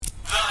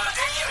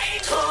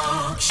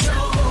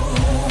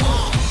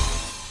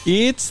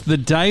It's the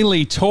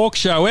Daily Talk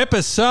Show,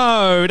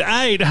 episode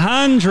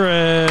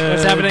 800.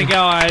 What's happening,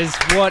 guys?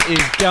 What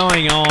is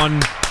going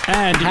on?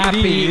 And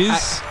Happy- it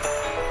is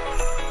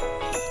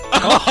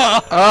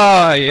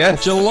Oh,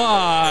 yes.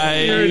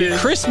 July.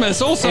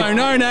 Christmas, also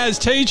known as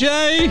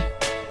TJ.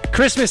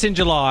 Christmas in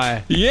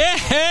July.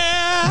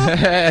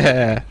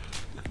 Yeah!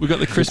 We got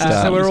the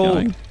Christmas So we're all...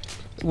 going.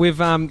 We've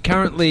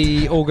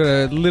currently all got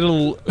a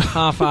little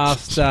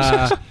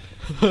half-assed,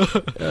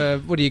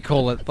 what do you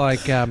call it,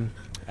 like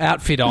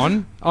outfit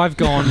on. I've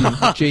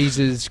gone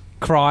Jesus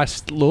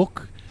Christ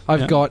look.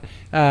 I've got,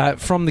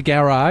 from the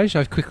garage,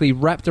 I've quickly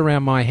wrapped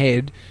around my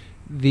head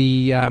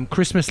the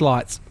Christmas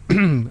lights.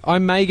 I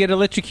may get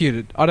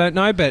electrocuted. I don't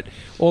know, but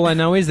all I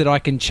know is that I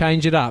can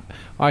change it up.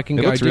 I can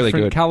It go looks really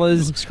different good.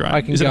 colours. Looks great.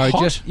 I can Is it go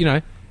hot? just,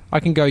 I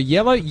can go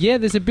yellow. Yeah,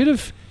 there's a bit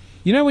of,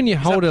 when you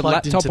hold a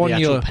laptop on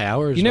your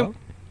power as you know, well?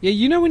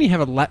 Yeah, when you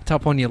have a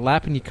laptop on your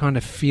lap and you kind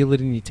of feel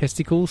it in your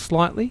testicles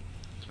slightly.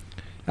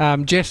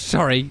 Jess,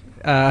 sorry,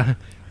 I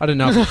don't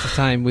know if it's the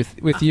same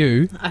with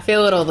you, I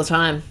feel it all the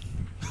time.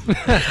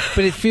 but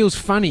it feels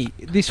funny.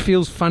 This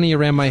feels funny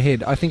around my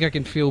head. I think I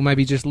can feel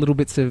maybe just little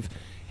bits of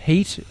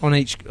heat on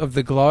each of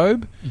the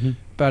globe. Mm-hmm.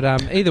 But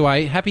either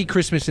way, happy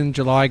Christmas in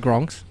July,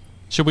 Gronks.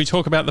 Should we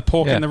talk about the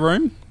pork Yeah. in the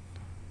room?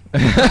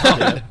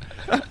 Very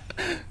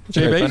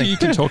GB, funny. you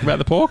can talk about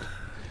the pork.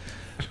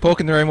 Pork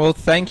in the room. Well,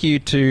 thank you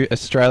to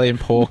Australian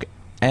Pork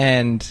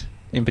and,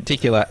 in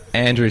particular,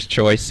 Andrew's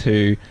Choice,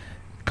 who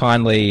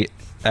kindly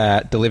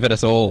delivered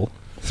us all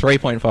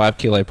 3.5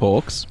 kilo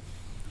porks.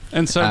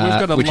 And so we've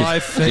got a which is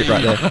live feed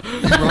right there.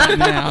 right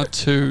now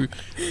to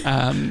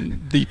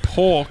the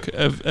pork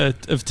of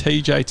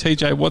TJ.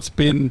 TJ, what's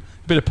been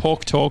a bit of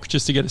pork talk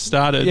just to get us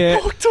started?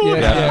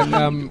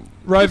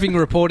 Roving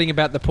reporting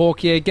about the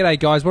pork. Yeah, g'day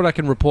guys. What I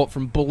can report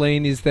from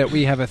Bulleen is that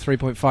we have a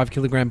 3.5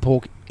 kilogram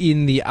pork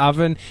in the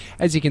oven.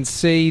 As you can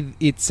see,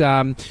 it's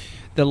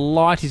the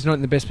light is not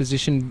in the best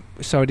position,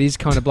 so it is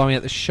kind of blowing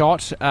out the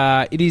shot.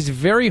 It is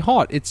very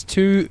hot. It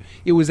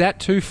was at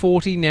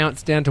 240, now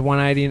it's down to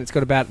 180, and it's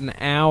got about an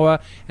hour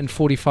and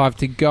 45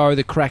 to go.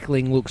 The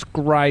crackling looks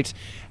great,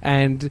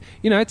 and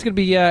it's going to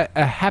be a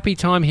happy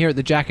time here at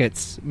the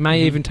Jackets.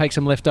 May even take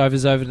some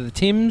leftovers over to the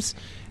Tims,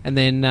 and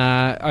then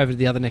over to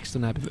the other next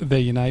door neighbour. They're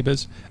your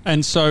neighbours.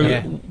 And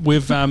so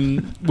we've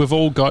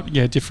all got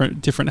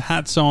different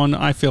hats on.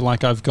 I feel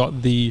like I've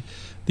got the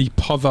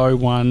Povo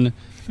one.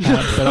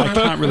 But I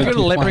can't really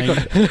complain.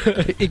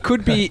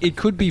 It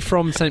could be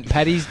from St.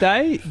 Paddy's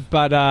Day,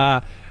 but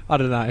I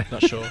don't know.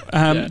 Not sure.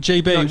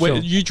 GB, Not sure.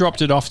 you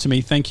dropped it off to me.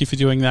 Thank you for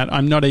doing that.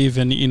 I'm not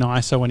even in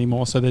ISO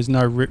anymore, so there's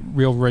no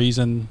real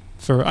reason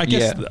for... I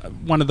guess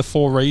one of the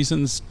 4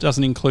 reasons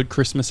doesn't include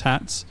Christmas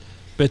hats.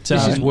 But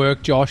This is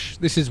work, Josh.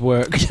 This is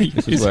work.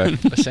 This is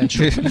work.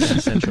 Essential.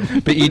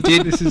 Essential. But you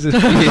did...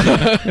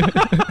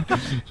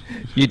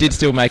 you did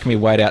still make me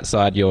wait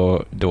outside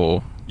your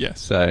door.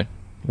 Yes. So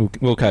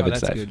we'll COVID that's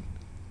safe. good.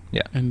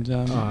 Yeah. And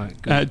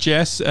good.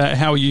 Jess,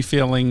 how are you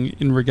feeling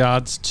in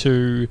regards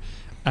to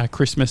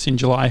Christmas in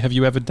July? Have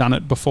you ever done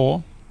it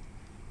before?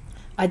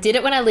 I did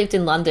it when I lived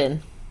in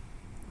London.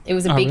 It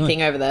was a big really?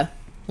 thing over there.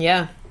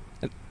 Yeah.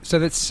 So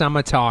that's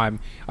summertime.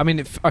 I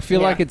mean, I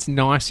feel like it's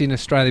nice in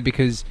Australia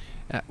because...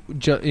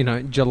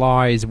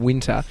 July is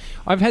winter.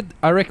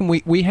 I reckon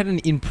we had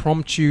an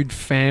impromptu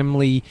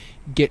family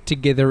get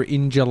together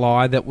in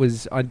July that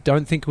was, I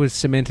don't think it was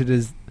cemented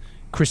as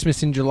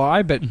Christmas in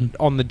July, but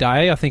on the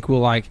day I think we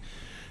were like,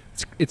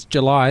 it's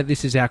July,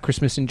 this is our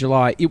Christmas in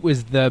July. It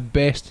was the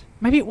best,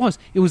 maybe it was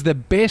the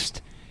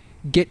best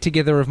get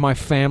together of my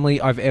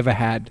family I've ever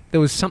had. There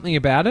was something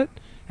about it,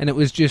 and it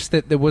was just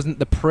that there wasn't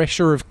the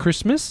pressure of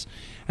Christmas,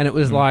 and it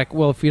was like,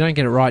 well, if you don't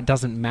get it right, it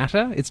doesn't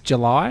matter, it's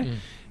July.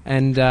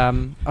 And I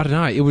don't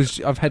know.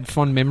 I've had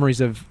fond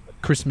memories of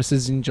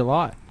Christmases in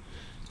July.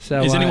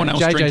 So is anyone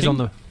else JJ's drinking? on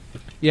the.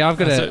 Yeah,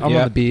 I'm on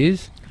the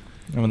beers.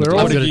 I'm on the We're door.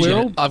 all- I've got, we're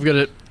all-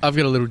 I've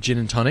got a little gin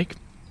and tonic.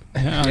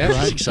 Yeah, Yeah.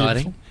 great. It's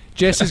exciting. Beautiful.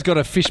 Jess has got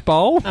a fish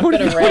bowl. I've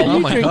got a red. Oh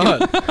my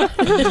god!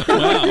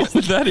 Wow,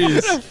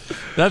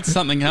 that's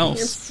something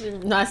else.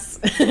 It's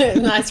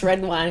nice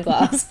red wine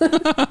glass.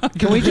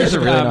 Can we It's just a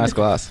really nice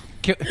glass.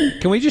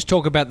 Can we just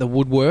talk about the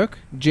woodwork,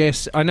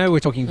 Jess? I know we're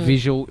talking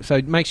visual,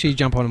 so make sure you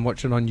jump on and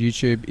watch it on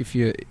YouTube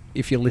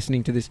if you're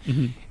listening to this.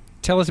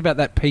 Tell us about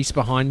that piece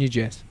behind you,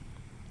 Jess.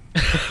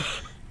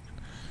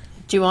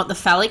 Do you want the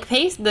phallic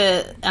piece,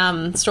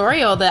 the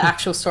story, or the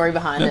actual story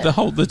behind it? The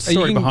story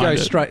You can behind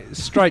go it.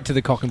 straight to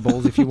the cock and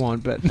balls if you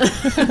want, but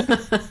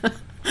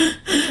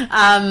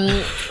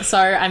So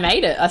I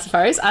made it, I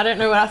suppose. I don't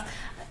know what else.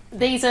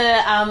 These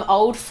are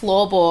old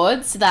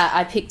floorboards that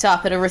I picked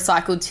up at a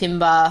recycled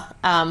timber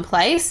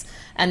place,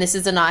 and this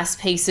is a nice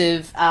piece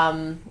of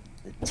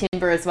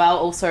timber as well,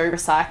 also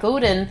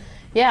recycled. And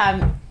yeah,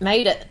 I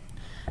made it,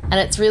 and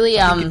it's really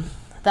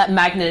that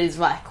magnet is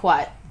like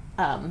quite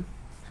hard.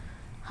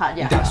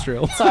 Yeah,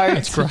 industrial. So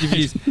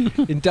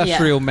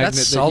Industrial Yeah. magnet That's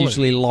that solid.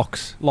 usually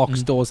locks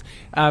doors.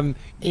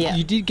 Yeah.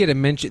 You did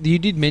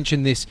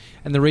mention this,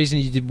 and the reason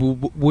you did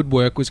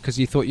woodwork was because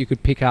you thought you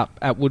could pick up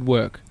at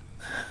woodwork.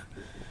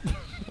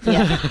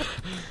 yeah.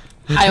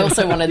 I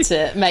also wanted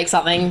to make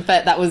something,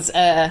 but that was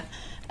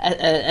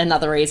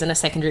another reason, a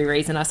secondary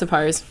reason, I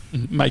suppose.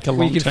 Make a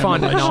long-term You can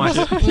find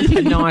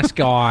a nice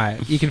guy.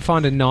 You can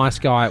find a nice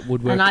guy at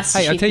Woodwork. A nice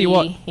Hey, I'll tell you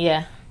what.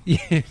 Yeah.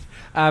 Yeah.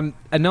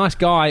 A nice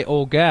guy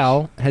or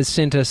gal has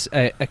sent us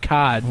a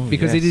card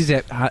because it is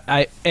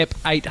EP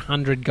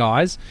 800,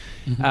 guys.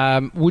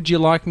 Would you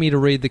like me to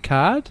read the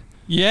card?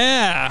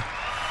 Yeah.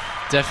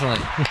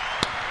 Definitely.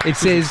 It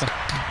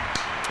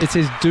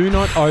says, "Do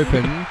not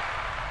open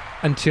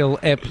until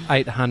EP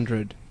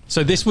 800."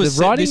 So this was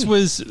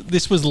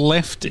this was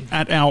left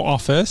at our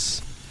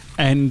office,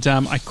 and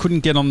I couldn't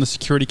get on the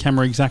security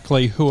camera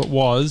exactly who it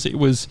was. It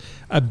was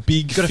a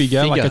big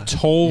figure, like a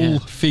tall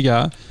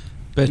figure,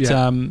 but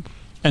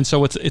and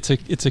so it's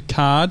a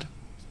card.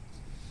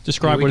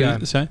 Describe what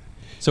it say.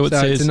 So it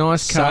says it's a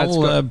nice card.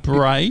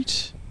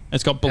 Celebrate.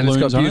 It's got balloons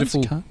it's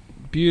got on it.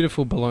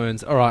 Beautiful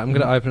balloons. All right, I'm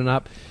going to open it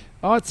up.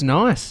 Oh, it's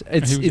nice.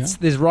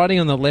 There's writing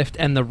on the left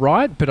and the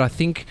right, but I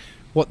think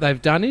what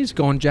they've done is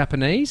gone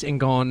Japanese and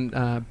gone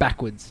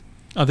backwards.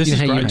 Oh, this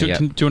is great. Do you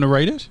want to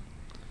read it?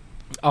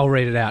 I'll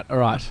read it out. All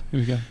right. Here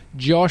we go.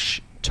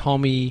 Josh,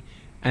 Tommy,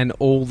 and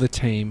all the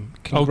team.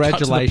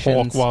 Congratulations. Congratulations. I'll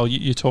cut to the pork while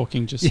you're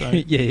talking, just so.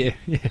 Yeah.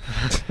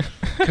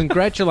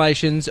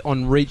 Congratulations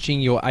on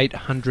reaching your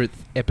 800th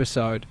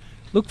episode.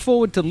 Look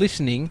forward to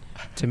listening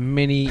to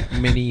many,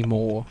 many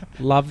more.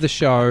 Love the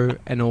show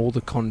and all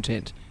the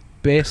content.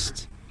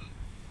 Best...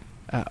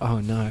 oh,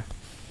 no.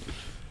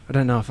 I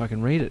don't know if I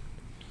can read it.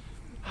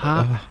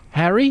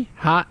 Harry?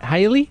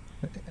 Haley?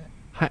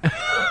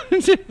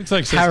 Looks like it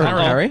says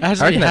Harry. I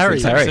reckon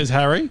It says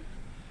Harry.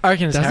 I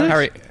reckon it's Does Harry. it?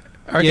 Harry.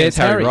 I reckon it's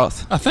Harry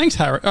Roth. Oh, thanks,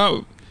 Harry.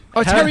 Oh,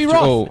 Oh, it's Harry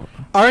Roth. Oh,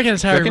 I reckon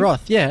it's Harry Reckon?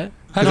 Roth. Yeah.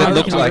 how does Does it it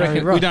look look like?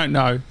 like- We don't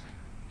know.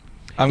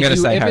 I'm If going to you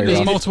say ever Harry There's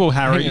need- Roth. multiple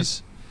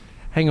Harrys.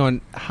 Hang on.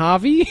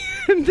 Harvey?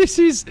 this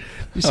is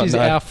no.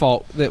 our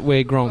fault that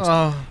we're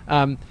Gronks.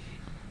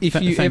 If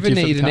you Thank ever you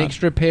for need the an card.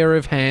 extra pair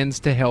of hands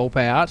to help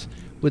out,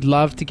 would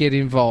love to get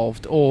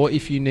involved. Or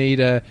if you need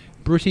a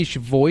British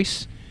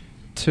voice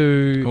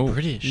to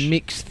British.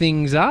 mix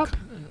things up,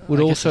 would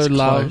I guess also it's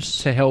love close.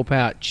 to help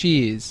out.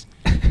 Cheers.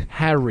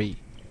 Harry.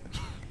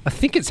 I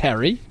think it's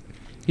Harry.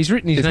 He's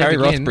written his Is name Harry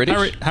Roth again.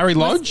 British? Harry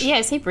Lodge? Yeah,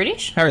 is he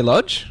British? Harry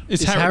Lodge?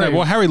 Is Is Harry, Harry-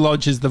 well, Harry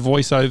Lodge is the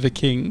voiceover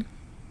king.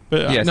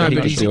 But, Yeah, so he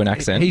could do an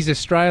accent. He's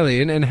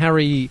Australian, and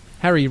Harry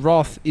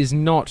Roth is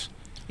not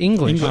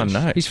English. Oh,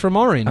 no. He's from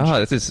Orange.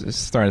 Oh, this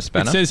is throwing a it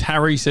spanner. says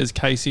Harry, says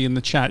Casey in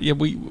the chat. Yeah,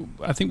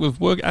 I think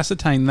we've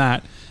ascertained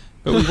that,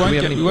 but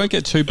we won't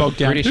get too bogged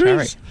down. British Who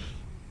Harry. is-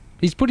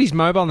 He's put his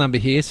mobile number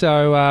here,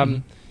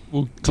 so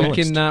We'll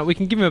we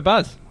can give him a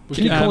buzz.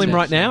 Can you call him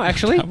right now,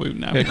 actually?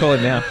 No, Yeah, call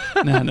him now.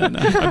 no.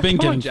 I've been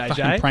Come on, getting JJ.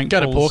 fucking prank Go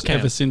to calls Pork Camp.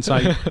 ever since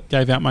I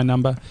gave out my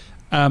number.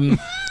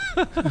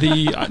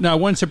 I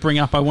wanted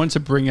to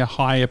bring a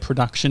higher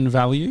production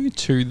value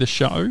to the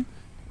show,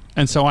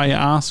 and so I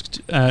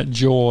asked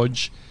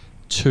George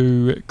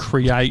to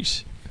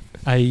create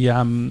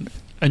a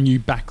new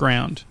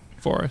background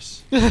for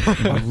us.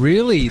 Oh,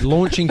 really?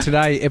 Launching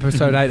today,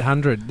 episode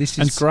 800. This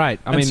is great.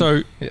 I mean,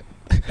 so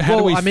how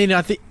do we? I mean,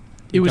 I think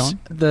it was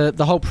Go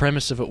the whole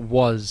premise of it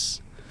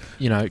was,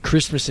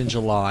 Christmas in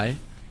July.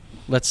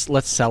 Let's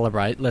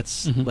celebrate.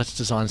 Let's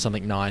design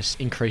something nice.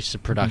 Increase the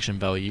production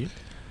value.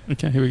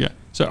 Okay, here we go.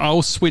 So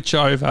I'll switch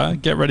over.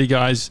 Get ready,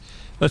 guys.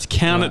 Let's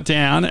count it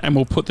down, and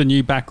we'll put the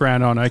new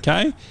background on.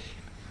 Okay.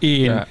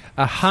 In Yeah.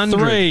 100,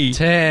 3,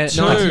 10,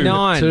 2,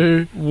 99,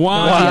 2,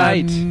 1.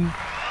 98.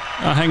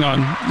 Oh, hang on.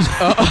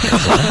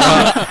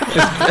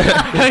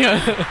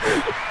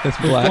 It's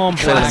black. Come on,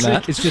 Better than black.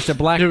 that. It's just a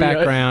black Here we go.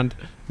 background.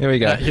 Here we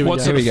go. Here we What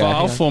go. sort of Here we go.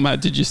 file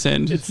format did you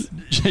send? It's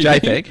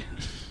JPEG.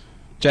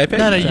 JPEG?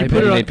 No, you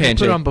put it on. You PNG.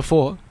 put it on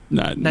before.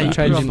 No, No, you put it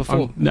Changing on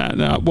before.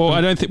 No. Well, I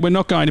don't think we're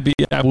not going to be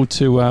able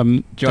to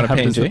want a have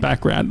this as the PNG?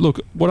 background. Look,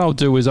 what I'll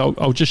do is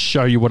I'll just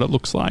show you what it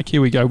looks like.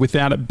 Here we go,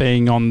 without it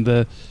being on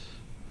the.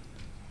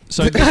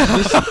 So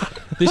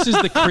this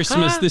is the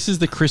Christmas. This is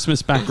the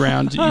Christmas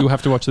background. You'll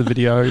have to watch the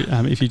video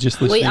if you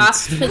just listen. We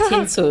asked for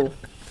tinsel.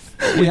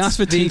 We asked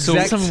for The tinsel.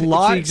 exact, Some it's the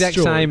lights, exact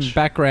George. same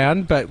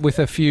background, but with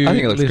a few I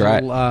think it looks little,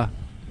 great.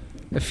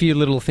 a few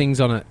little things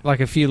on it, like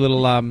a few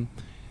little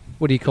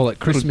what do you call it?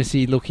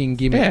 Christmassy looking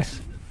gimmicks.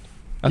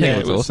 I think Yeah,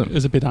 it looks awesome. It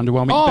was a bit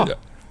underwhelming. Oh. but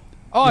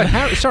Oh,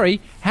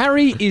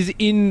 Harry is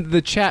in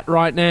the chat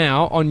right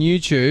now on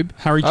YouTube,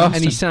 Harry Oh. Johnston.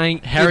 and he's saying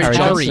Harry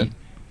Johnston.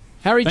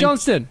 Harry Thank-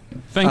 Johnston.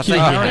 Thank you,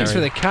 thank you, Harry. Thanks for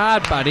the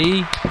card,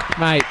 buddy,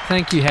 mate.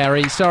 Thank you,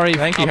 Harry. Sorry,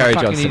 Thank you, I'm Harry a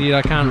fucking Johnston. idiot.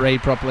 I can't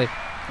read properly.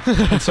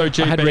 And so, I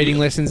had GB, reading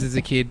lessons as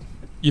a kid.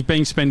 you've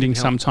been spending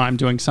Help. some time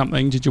doing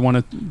something. Did you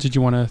want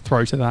to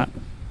throw to that?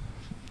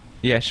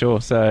 Yeah,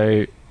 sure.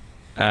 So,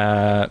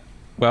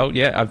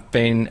 I've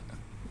been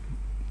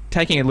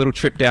taking a little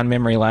trip down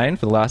memory lane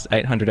for the last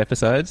 800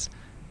 episodes,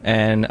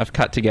 and I've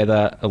cut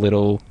together a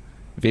little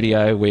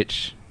video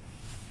which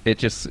it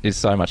just is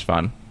so much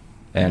fun.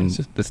 And It's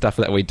just- the stuff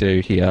that we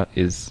do here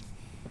is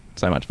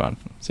so much fun.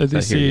 So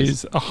this here it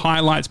is a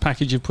highlights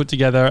package you've put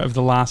together of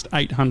the last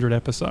 800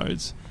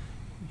 episodes.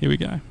 Here we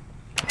go.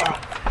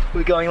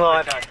 We're going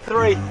live.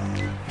 3,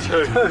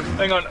 2.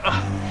 Hang on.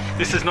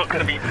 This is not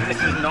going to be... This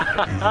is not...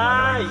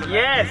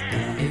 Yes!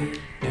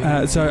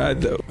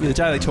 The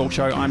Daily Talk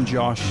Show, I'm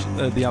Josh,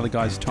 the other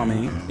guy's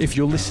Tommy. If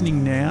you're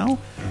listening now,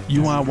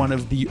 you are one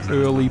of the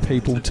early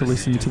people to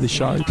listen to the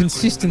show.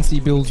 Consistency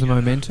builds the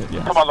momentum.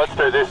 Yeah. Come on, let's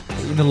do this.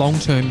 In the long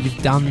term,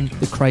 you've done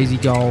the crazy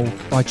goal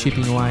by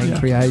chipping away and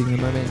creating the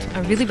momentum. I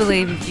really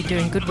believe if you're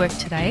doing good work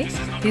today,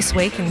 this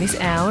week and this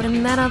hour,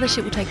 and that other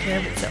shit will take care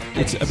of itself.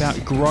 It's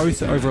about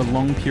growth over a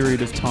long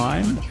period of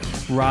time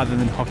rather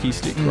than hockey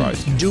stick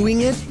growth.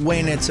 Doing it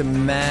when it's a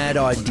mad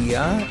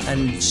idea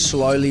and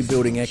slowly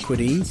building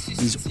equity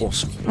is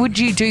awesome. Would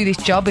you do this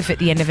job if at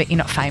the end of it you're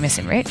not famous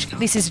and rich?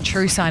 This is a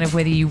true sign of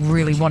whether you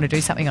really want to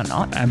do something or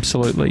not.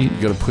 Absolutely.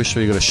 You've got to push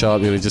through, you've got to show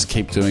up, you've got to just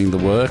keep doing the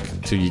work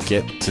till you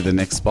get to the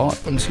next spot.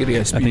 I'm just going to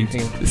go speeding. I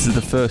think this is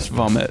the first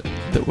vomit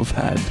that we've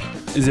had.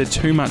 Is there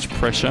too much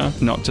pressure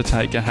not to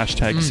take a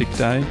hashtag sick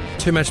day?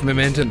 Too much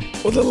momentum.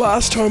 Well, the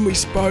last time we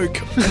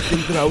spoke, I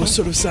think that I was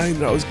sort of saying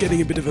that I was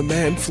getting a bit of a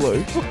man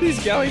flu. What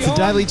is going on? The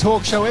Daily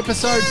Talk Show,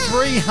 episode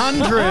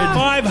 300.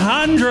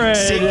 500.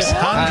 600.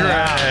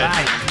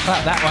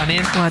 Clap that one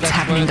in. What's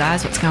happening,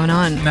 guys? What's going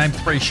on? Name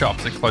 3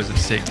 shops that close at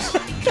 6.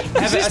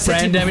 Is this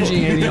brand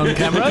damaging anything on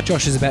camera?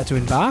 Josh is about to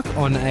embark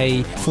on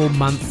a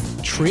 4-month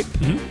trip.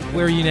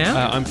 Where are you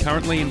now? I'm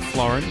currently in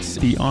Florence,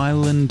 the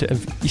island of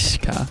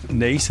Ischia.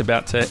 Nice,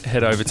 about to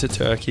head over to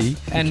Turkey.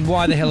 And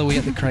why the hell are we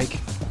at the creek?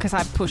 Because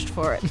I pushed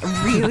for it.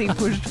 I really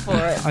pushed for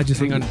it. I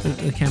just think on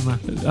the camera.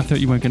 I thought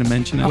you weren't going to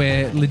mention it.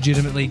 We're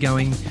legitimately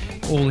going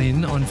all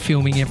in on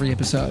filming every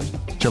episode.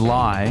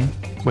 July,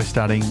 we're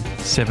starting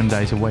 7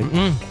 days a week.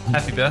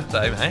 Happy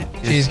birthday, mate.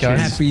 Cheers, guys.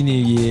 Happy New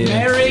Year.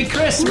 Merry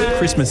Christmas.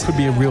 Christmas could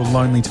be a real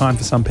lonely time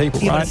for some people,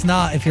 Yeah, right? it's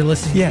not if you're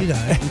listening to you,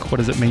 though. What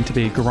does it mean to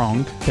be a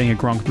gronk? Being a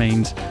gronk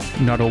means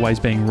not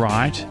always being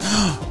right.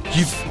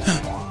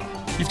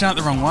 You've done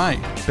it the wrong way.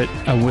 But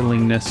a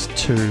willingness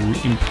to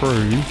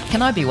improve.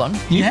 Can I be one?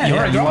 You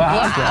are.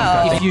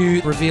 Wow. If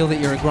you reveal that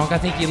you're a gronk, I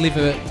think you live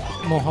a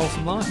more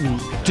wholesome life.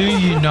 Do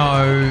you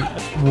know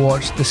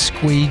what the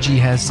squeegee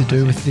has to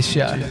do with this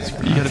show?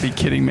 You got to be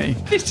kidding me.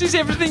 This is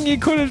everything you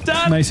could have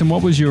done. Mason,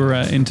 what was your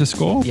enter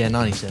score? Yeah,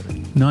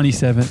 97.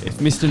 97. If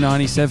Mr.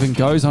 97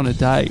 goes on a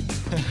date,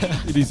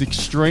 it is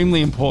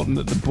extremely important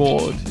that the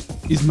board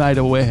is made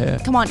aware.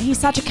 Come on, he's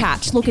such a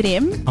catch. Look at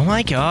him. Oh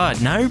my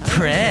God, no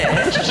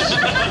prep.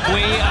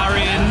 We are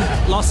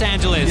in Los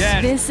Angeles.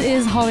 Yeah. This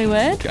is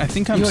Hollywood. I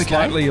think I'm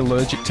slightly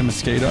allergic to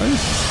mosquitoes.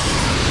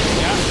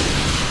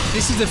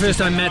 This is the first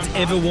time Matt's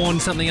ever worn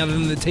something other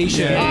than the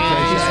t-shirt.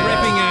 Yeah. He's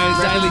repping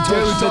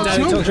a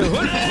Daily Talk Show.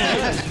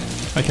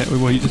 Okay,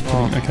 well, you just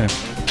put okay.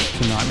 It's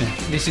a nightmare.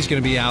 This is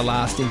going to be our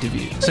last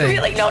interview. It's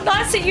really not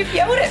nice that you've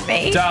yelled at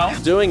me.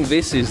 Doing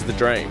this is the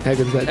dream. How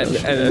good is that,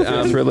 Josh?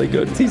 It's really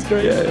good. He's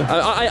great. Yeah.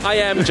 I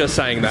am just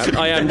saying that.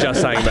 I am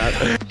just saying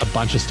that. A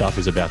bunch of stuff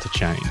is about to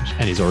change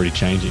and is already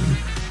changing.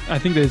 I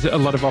think there's a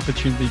lot of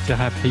opportunity to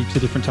have heaps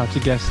of different types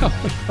of guests.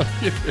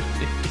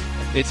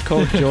 It's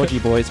called Georgie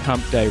Boy's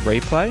Hump Day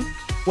Replay.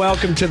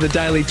 Welcome to the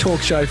Daily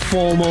Talk Show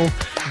Formal.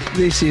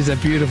 This is a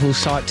beautiful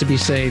sight to be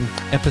seen.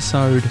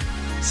 Episode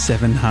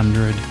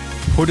 700.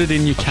 Put it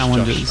in your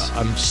calendars. Josh,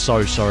 I'm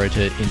so sorry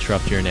to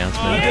interrupt your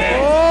announcement.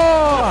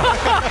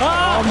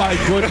 Oh my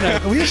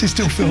goodness. Are we actually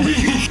still filming?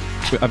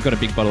 I've got a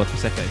big bottle of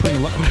Prosecco.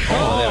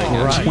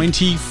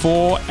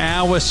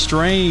 24-hour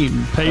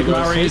stream. Pete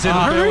Murray is in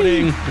the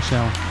building.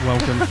 Michelle,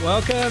 welcome.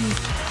 Welcome,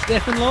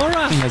 Steph and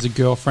Laura. He has a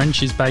girlfriend.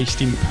 She's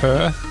based in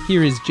Perth.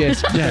 Here is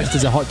Jess dressed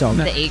as a hot dog.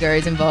 The ego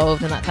is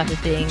involved and that type of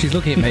thing. She's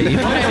looking at me.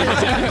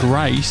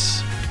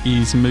 Grace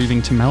is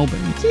moving to Melbourne.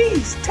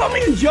 Jeez,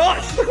 Tommy and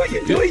Josh, look what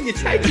you're doing. You're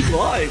changing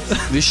lives.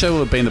 This show will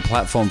have been the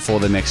platform for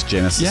the next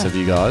genesis of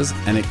you guys,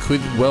 and it could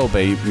well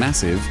be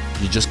massive.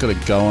 You just got to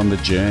go on the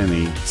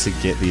journey to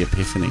get the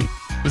epiphany.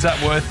 Was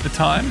that worth the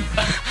time?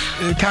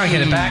 Can't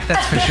get it back,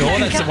 that's for sure.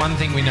 That's the one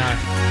thing we know.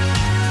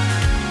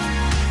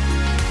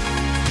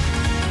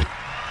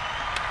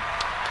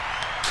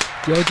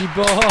 Georgie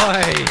boy.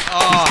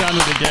 He's done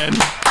it again.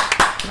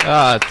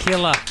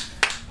 Killer.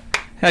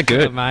 How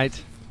good.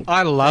 Mate.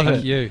 I love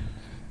it. You.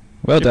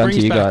 Well done to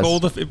you guys.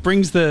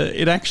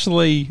 It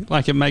actually,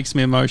 like, it makes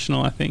me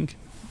emotional, I think.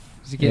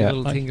 Does it get a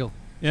little tingle?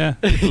 Yeah,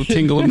 a little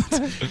tingle.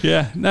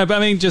 Yeah. No, but I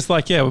mean, just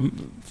like,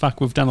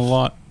 we've done a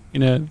lot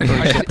in a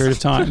very short period of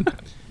time.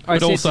 I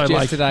but said also, to Jess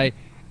like, today,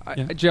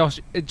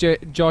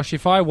 Josh,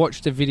 if I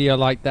watched a video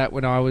like that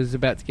when I was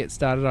about to get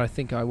started, I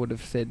think I would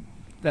have said,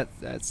 that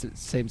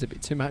seems a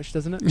bit too much,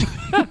 doesn't it?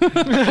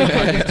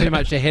 It's too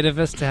much ahead of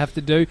us to have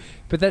to do.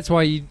 But that's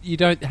why you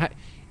don't...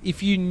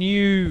 if you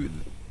knew...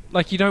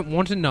 Like, you don't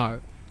want to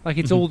know. Like,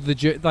 it's all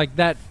the... Like,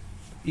 that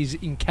is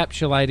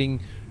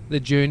encapsulating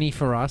the journey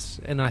for us.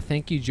 And I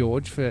thank you,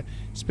 George, for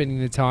spending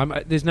the time.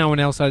 There's no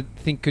one else I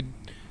think could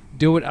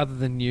do it other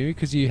than you,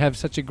 because you have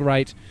such a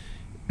great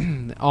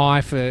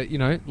eye for,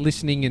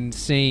 listening and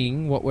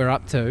seeing what we're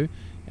up to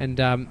and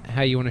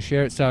how you want to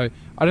share it. So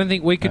I don't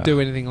think we could do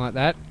anything like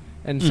that.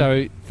 And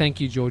so thank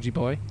you, Georgie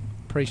boy.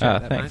 Appreciate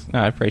that, thanks. mate.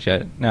 No, I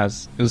appreciate it. No,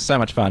 it was so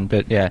much fun.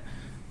 But yeah,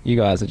 you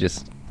guys are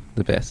just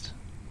the best.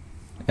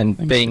 And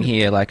being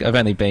here, like, I've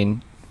only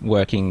been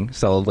working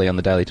solidly on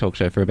the Daily Talk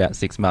Show for about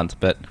 6 months,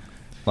 but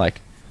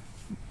like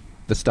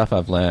the stuff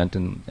I've learned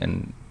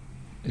and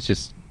it's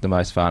just the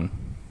most fun.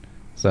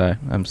 So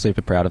I'm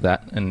super proud of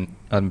that, and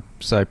I'm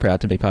so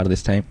proud to be part of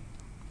this team.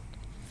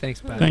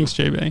 Thanks, Pat. Thanks,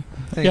 GB.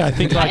 Thanks. Yeah, I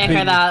think I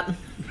echo that.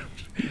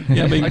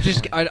 Yeah,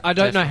 I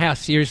don't know how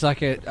serious I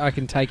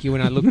can take you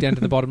when I look down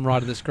to the bottom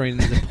right of the screen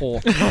and there's a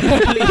pork.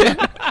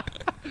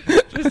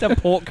 Just a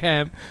pork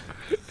cam.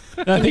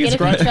 I think it's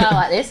great. Get a picture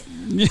like this.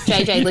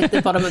 JJ lick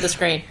the bottom of the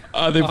screen.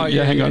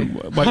 Yeah, hang on.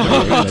 Wait,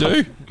 what do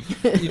you do?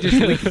 You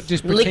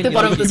just lick the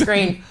bottom of the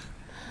screen.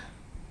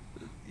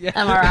 Yeah.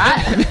 Am I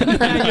right?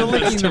 No, you're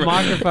licking the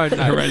microphone.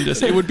 No.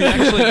 Horrendous. It would be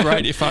actually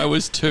great if I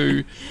was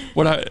to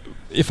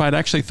if I'd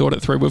actually thought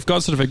it through. We've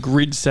got sort of a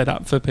grid set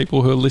up for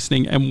people who are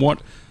listening, and what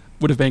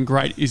would have been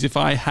great is if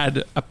I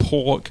had a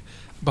pork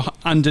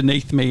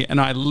underneath me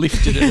and I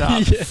lifted it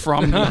up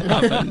from the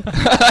oven.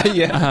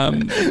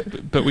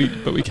 But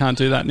we can't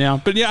do that now.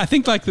 But yeah, I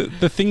think like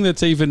the thing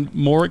that's even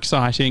more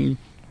exciting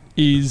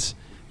is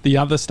the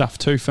other stuff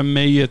too. For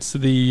me, it's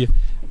the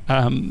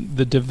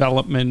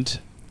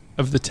development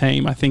of the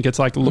team. I think it's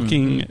like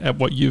looking at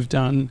what you've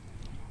done.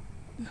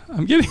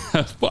 I'm getting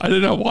I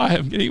don't know why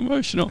I'm getting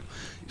emotional.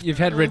 You've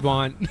had red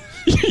wine.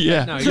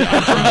 Yeah. No,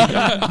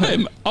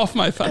 I'm off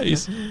my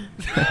face.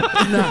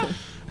 No.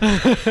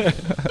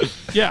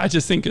 Yeah, I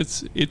just think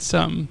it's yeah. It's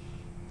going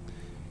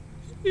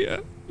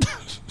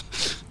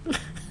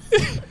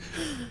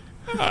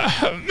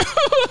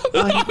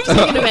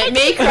to make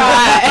me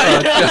cry.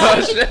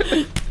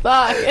 Oh,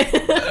 Fuck.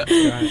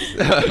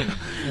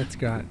 That's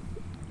great.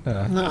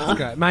 That's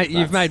great, mate.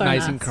 You've made so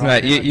Mason nice.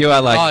 cry. Mate, you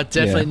are like... Oh,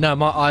 definitely. No,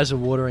 my eyes are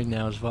watering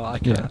now as well. I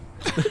can't.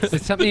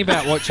 There's something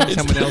about watching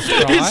someone else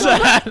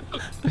cry.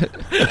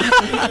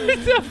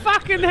 It's a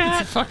fucking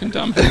hat. It's a fucking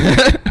dumb.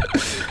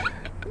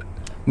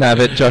 No,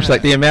 but Josh,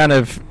 like the amount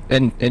of...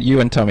 And you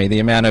and Tommy, the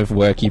amount of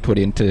work you put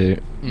into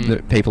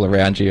the people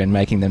around you and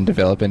making them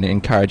develop and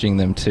encouraging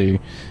them to,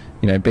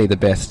 be the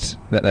best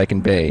that they can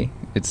be.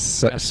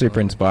 It's super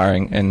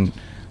inspiring, and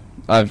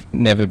I've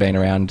never been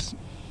around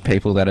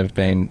people that have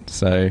been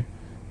so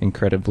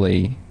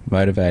incredibly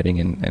motivating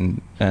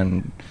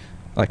and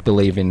like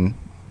believe in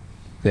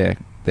their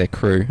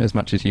crew as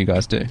much as you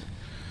guys do.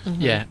 Mm-hmm.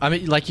 Yeah, I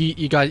mean, like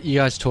you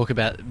guys talk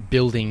about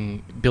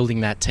building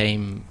that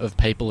team of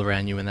people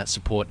around you and that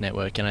support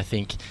network, and I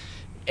think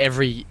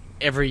every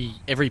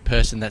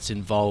person that's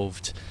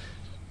involved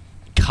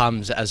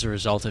comes as a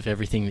result of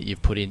everything that you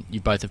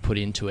both have put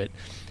into it.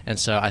 And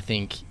so I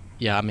think,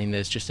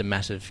 there's just a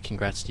massive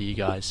congrats to you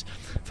guys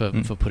for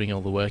putting all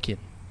the work in.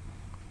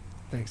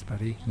 Thanks,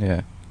 buddy.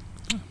 Yeah.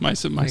 My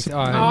it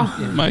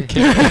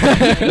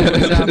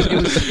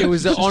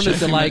was on a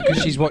delay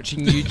because she's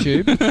watching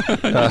YouTube.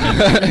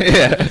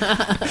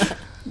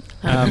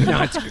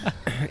 No,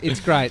 it's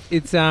great.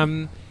 It's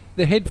the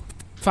head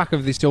fuck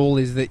of this all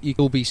is that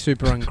you'll be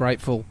super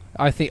ungrateful.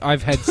 I think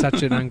I've had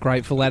such an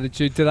ungrateful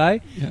attitude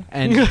today,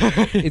 and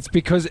it's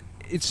because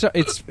it's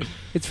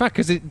fuck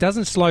because it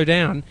doesn't slow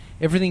down.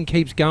 Everything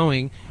keeps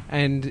going,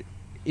 and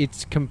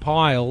it's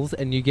compiled,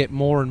 and you get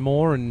more and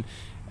more, and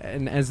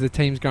as the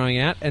team's going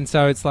out, and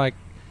so it's like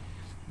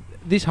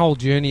this whole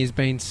journey has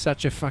been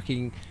such a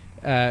fucking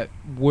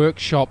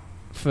workshop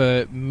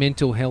for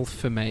mental health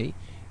for me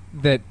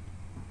that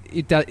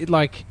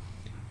like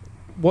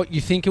what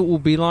you think it will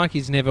be like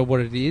is never what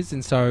it is,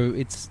 and so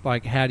it's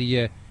like how do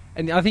you,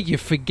 and I think you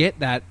forget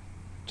that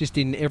just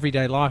in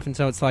everyday life, and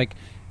so it's like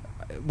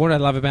what I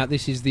love about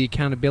this is the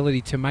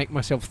accountability to make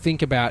myself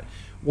think about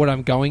what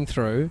I'm going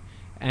through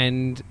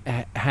and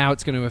how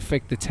it's going to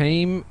affect the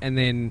team, and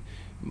then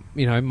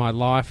my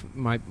life,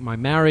 my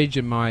marriage,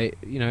 and my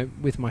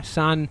with my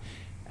son,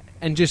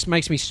 and just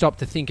makes me stop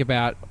to think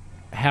about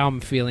how I'm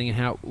feeling and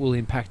how it will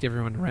impact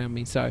everyone around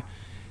me. So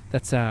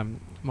that's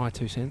my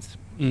 2 cents.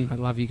 I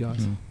love you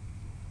guys.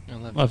 I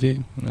love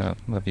you. No,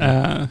 love you.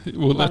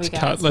 Let's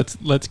cut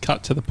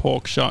to the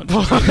pork shot.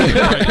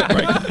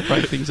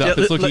 break things up.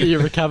 Let you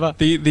recover.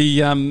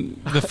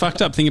 The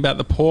fucked up thing about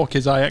the pork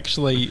is I've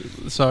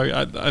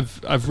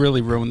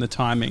really ruined the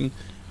timing.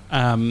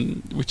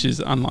 Which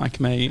is unlike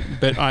me,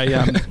 but I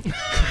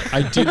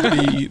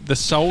did the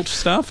salt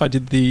stuff. I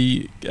did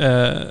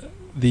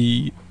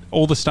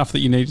all the stuff that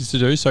you needed to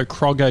do. So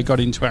Crogger got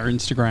into our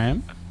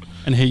Instagram,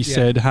 and he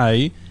said,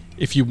 "Hey,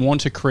 if you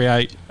want to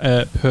create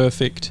a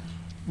perfect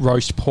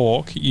roast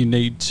pork, you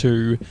need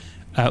to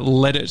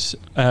let it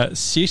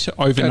sit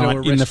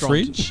overnight in the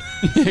fridge."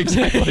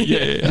 Exactly.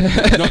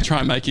 Yeah. Not try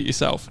and make it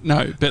yourself.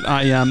 No, but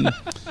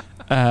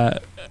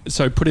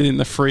so put it in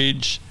the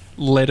fridge.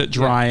 Let it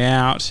dry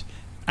out,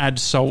 add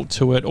salt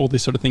to it, all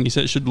this sort of thing. He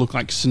said it should look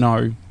like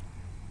snow.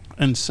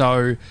 And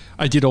so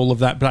I did all of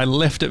that, but I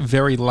left it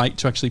very late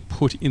to actually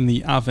put in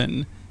the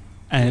oven.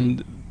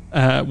 And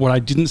what I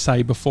didn't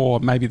say before,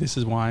 maybe this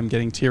is why I'm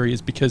getting teary,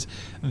 is because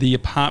the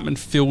apartment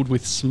filled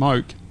with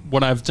smoke.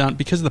 What I've done,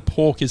 because the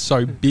pork is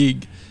so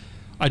big,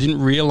 I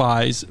didn't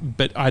realise,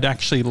 but I'd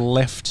actually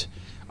left...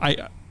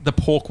 the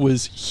pork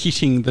was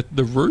hitting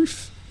the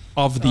roof.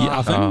 of the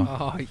oven.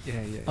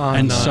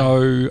 And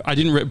so I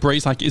didn't.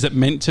 Bree's like, is it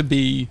meant to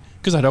be?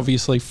 Because I'd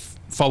obviously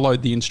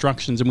followed the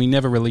instructions, and we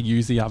never really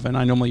use the oven.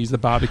 I normally use the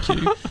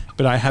barbecue,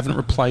 but I haven't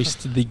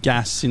replaced the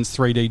gas since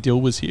 3D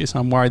Dill was here, so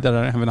I'm worried that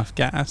I don't have enough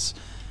gas.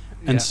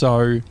 And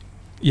so,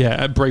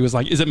 Bree was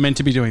like, "Is it meant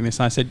to be doing this?"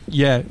 And I said,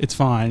 "Yeah, it's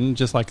fine.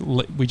 Just like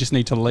we just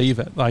need to leave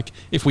it. Like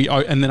if we."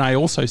 And then I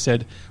also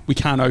said we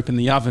can't open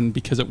the oven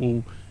because it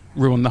will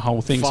ruin the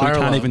whole thing. So we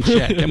can't even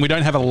check, and we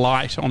don't have a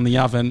light on the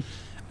oven.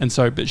 And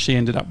so, but she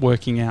ended up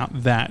working out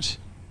that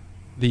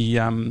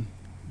the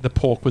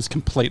pork was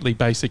completely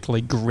basically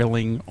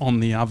grilling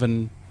on the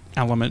oven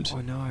element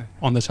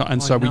on the top,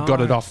 and so we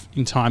got it off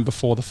in time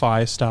before the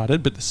fire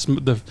started. But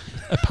the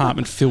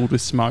apartment filled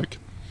with smoke.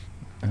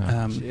 So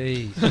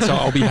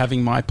I'll be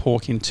having my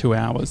pork in 2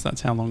 hours.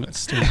 That's how long it's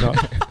still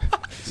got.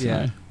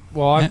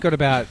 Well, I've got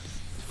about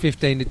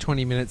 15 to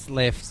 20 minutes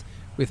left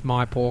with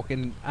my pork,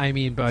 and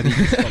Amy and Bodie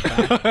just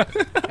got back.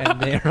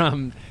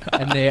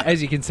 and they're,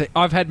 as you can see,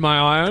 I've had my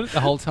eye on it the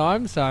whole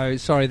time. So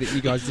sorry that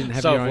you guys didn't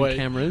have your own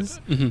cameras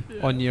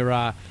on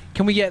your.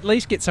 Can we at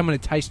least get someone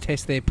to taste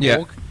test their pork?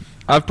 Yeah.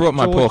 I've brought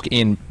my pork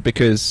in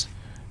because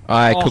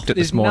I cooked it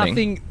this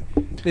morning.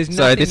 There's nothing.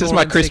 So this is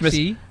my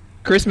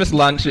Christmas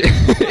lunch.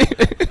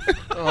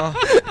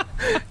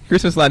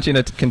 Christmas lunch in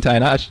a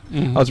container. I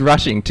was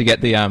rushing to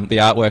get the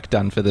artwork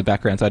done for the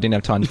background, so I didn't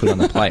have time to put it on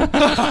the plate.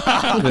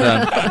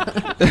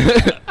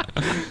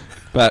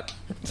 But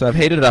so I've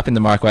heated it up in the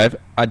microwave.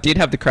 I did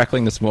have the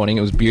crackling this morning.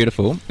 It was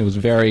beautiful. It was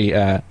very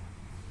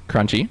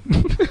crunchy,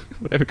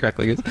 whatever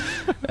crackling is.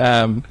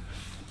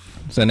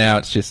 So now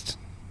it's just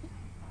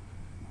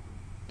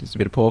a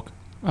bit of pork.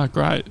 Oh,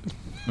 great.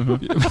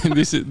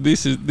 This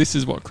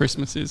is what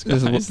Christmas is.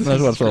 That's what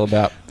it's all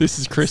about. This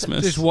is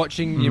Christmas. Just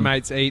watching your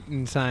mates eat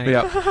and saying, "Do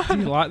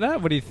you like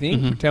that? What do you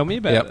think? Tell me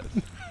about it."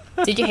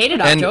 Did you heat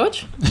it up,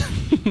 George?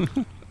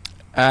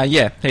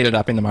 Yeah, heat it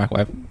up in the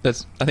microwave. I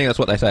think that's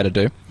what they say to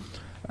do.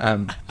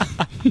 But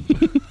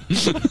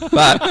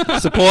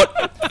support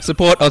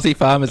Aussie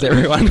farmers,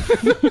 everyone.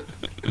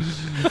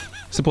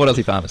 Support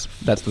Aussie farmers.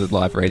 That's the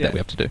live read that we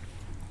have to do.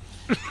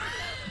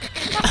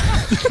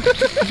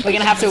 We're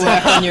gonna have to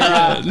work on your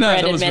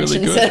Reddit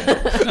mentions. Really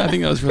I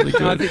think that was really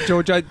good. No, I think,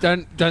 George,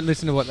 don't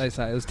listen to what they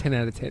say. It was 10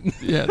 out of 10.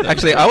 Yeah.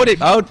 Actually, I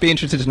would be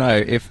interested to know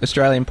if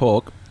Australian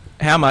pork.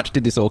 How much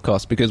did this all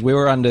cost? Because we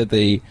were under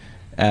the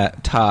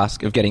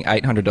task of getting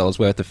 $800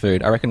 worth of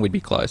food. I reckon we'd be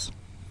close.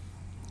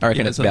 I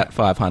reckon it's about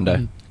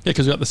 500. Yeah,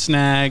 because we've got the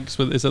snags.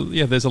 There's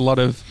a lot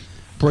of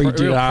breed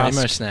real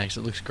promo snags.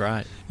 It looks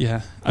great.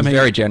 Yeah, I mean,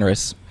 very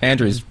generous.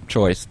 Andrew's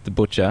choice, the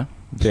butcher,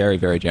 very,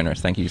 very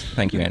generous. Thank you,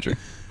 Andrew.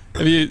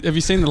 Have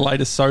you seen the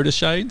latest soda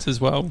shades as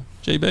well,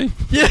 GB?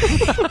 Yeah.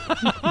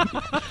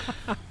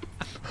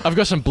 I've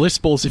got some bliss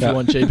balls if you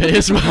want, GB,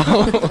 as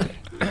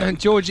well.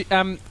 George,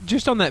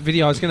 just on that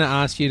video, I was going to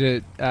ask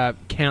you to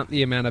count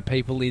the amount of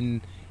people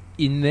in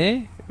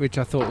there, which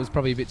I thought was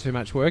probably a bit too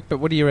much work. But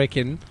what do you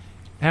reckon?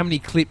 How many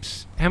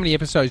clips? How many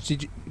episodes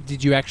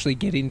did you actually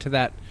get into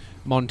that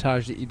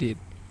montage that you did?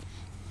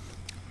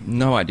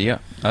 No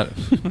idea. I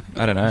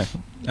don't know.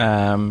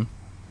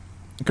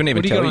 I couldn't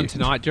even tell you. What do you got on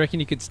tonight? Do you reckon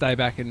you could stay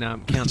back and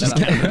count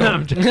that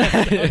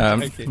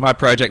up? Okay. My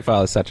project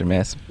file is such a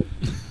mess.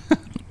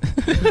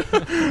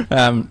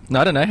 No,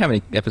 I don't know how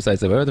many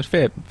episodes there were. There's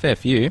a fair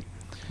few.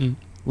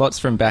 Lots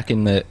from back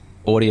in the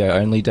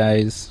audio-only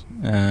days.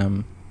 But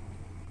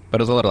it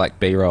was a lot of like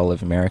B-roll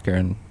of America,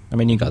 and I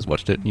mean, you guys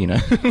watched it, you know.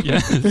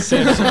 Yeah.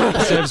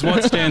 Sebs,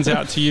 what stands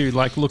out to you?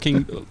 Like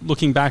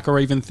looking back, or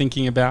even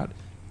thinking about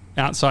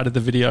outside of the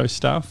video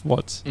stuff.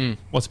 What's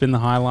been the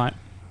highlight?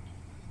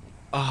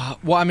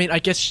 Well, I mean, I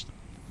guess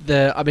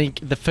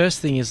the first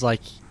thing is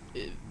like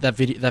that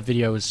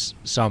video was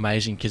so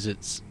amazing because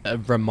it's a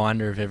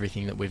reminder of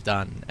everything that we've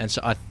done, and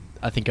so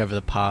I think over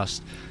the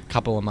past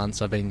couple of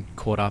months I've been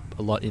caught up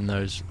a lot in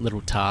those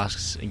little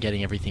tasks and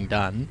getting everything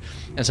done,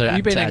 and so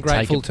you've been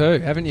ungrateful too,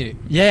 haven't you?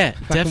 Yeah,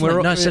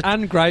 definitely. We're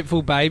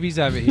ungrateful babies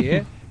over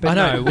here. But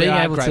I know, we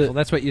are grateful.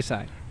 That's what you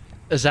say.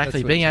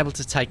 Exactly, being able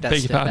to take that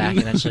step back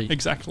and actually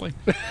exactly.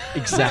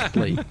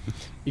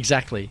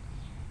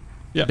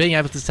 Yeah, being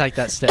able to take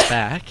that step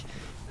back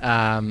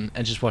and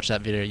just watch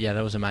that video, yeah,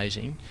 that was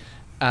amazing.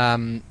 I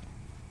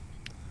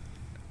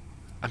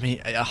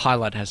mean, a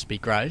highlight has to be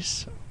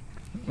Grace.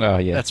 Oh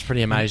yeah, that's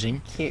pretty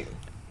amazing. Cute.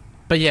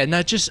 But yeah,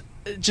 no, just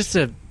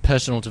the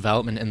personal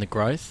development and the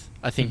growth.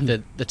 I think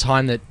that the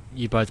time that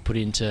you both put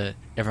into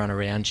everyone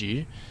around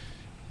you,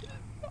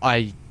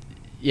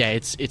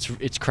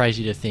 it's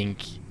crazy to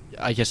think,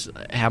 I guess,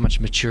 how much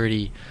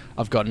maturity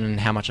I've gotten and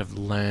how much I've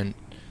learned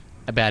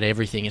about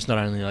everything. It's not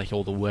only like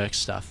all the work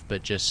stuff,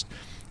 but just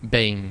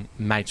being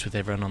mates with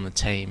everyone on the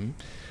team.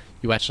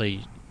 You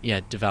actually,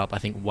 develop, I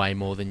think, way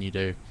more than you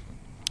do.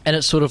 And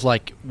it's sort of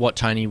like what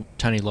Tony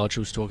Lodge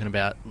was talking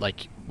about,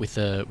 like with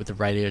the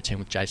radio team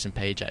with Jason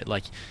PJ.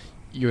 Like,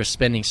 you're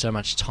spending so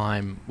much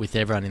time with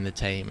everyone in the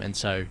team, and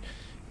so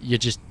you're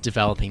just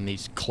developing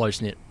these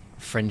close-knit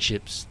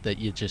friendships that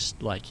you're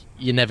just like,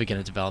 you're never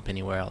going to develop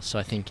anywhere else. So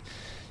I think,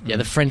 yeah,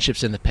 the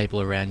friendships and the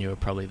people around you are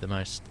probably the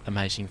most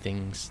amazing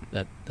things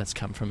that's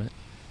come from it.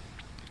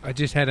 I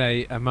just had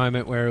a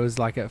moment where it was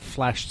like a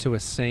flash to a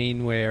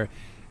scene where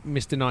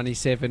Mr.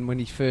 97, when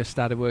he first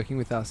started working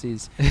with us,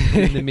 is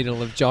in the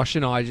middle of Josh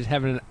and I just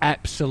having an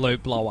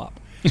absolute blow up.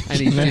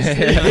 And he's just,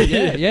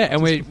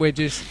 and we're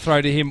just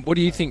throw to him. What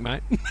do you think,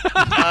 mate?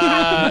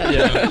 What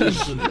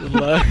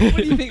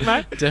do you think,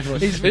 mate?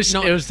 Definitely, He's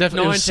it was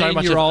definitely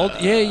 19-year-old.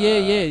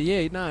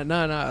 Yeah.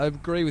 No. I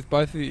agree with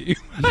both of you.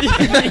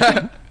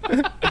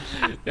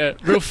 Yeah,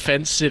 real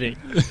fence sitting.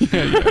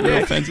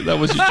 Real fence. That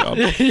was your job.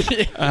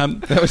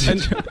 That was your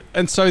job.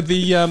 And so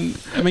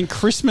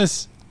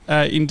Christmas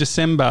in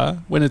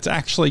December, when it's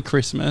actually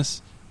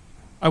Christmas,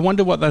 I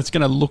wonder what that's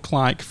going to look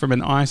like from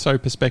an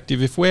ISO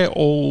perspective. If we're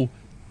all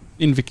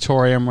in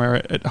Victoria and we're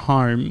at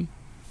home,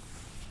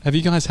 have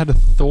you guys had a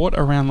thought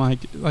around like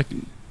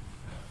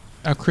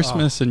our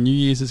Christmas and New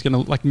Year's is going to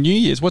what's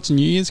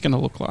New Year's going to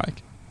look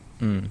like?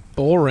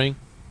 Boring.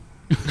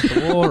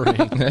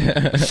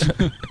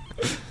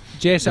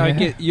 Jess, I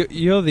get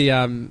you're the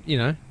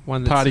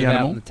one that's party out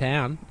animal in the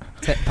town,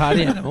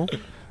 party animal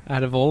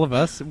out of all of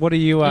us. What are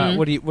you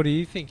what are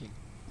you thinking?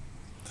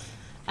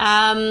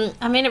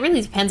 It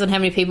really depends on how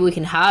many people we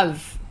can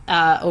have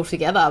all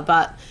together.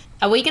 But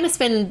are we going to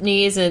spend New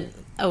Year's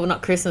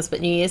not Christmas, but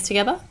New Year's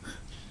together?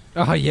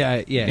 Oh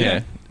yeah.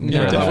 We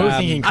were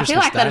thinking Christmas I feel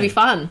like that'd be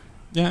fun.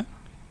 Yeah.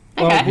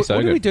 Okay. What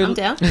did we do? I'm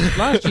down.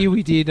 Last year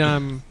we did.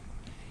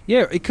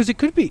 Because it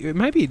could be.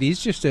 Maybe it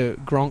is just a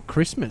Gronk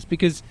Christmas.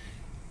 Because,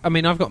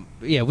 we've got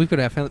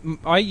our family.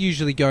 I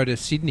usually go to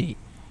Sydney,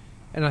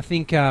 and I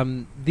think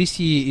this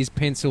year is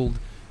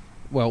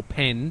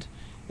penned.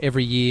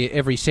 Every year,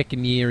 every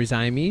second year is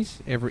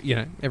Amy's.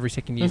 Every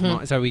second year is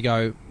mine. So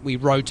we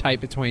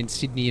rotate between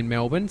Sydney and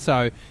Melbourne.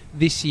 So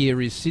this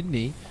year is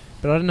Sydney,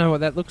 but I don't know what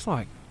that looks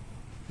like.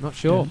 Not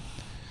sure.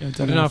 Yeah, I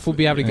don't know if we'll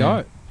be able to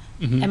go.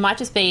 It might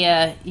just be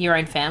your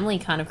own family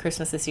kind of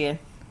Christmas this year.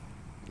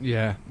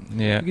 Yeah.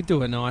 Yeah. We could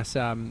do a nice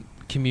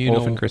communal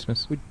Orphan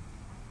Christmas.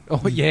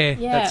 Yeah,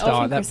 that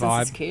Orphan that Christmas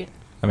vibe. is cute.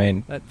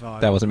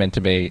 That wasn't meant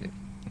to be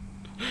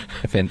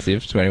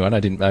offensive to anyone. I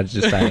was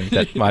just saying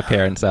that my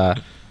parents are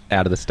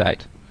out of the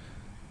state.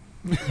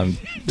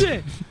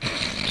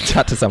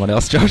 Cut to someone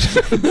else, Josh.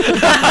 Okay,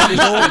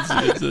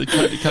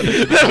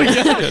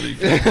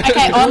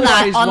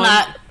 on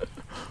that,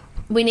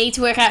 we need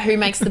to work out who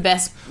makes the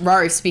best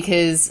roast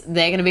because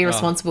they're going to be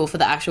responsible for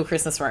the actual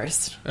Christmas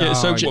roast.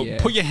 Yeah,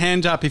 put your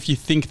hand up if you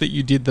think that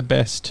you did the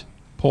best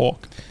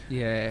pork.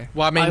 Yeah.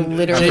 Well, I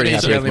literally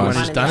GB's the only one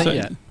who's done it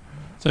yet.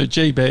 So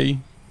GB.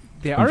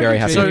 Yeah, I'm very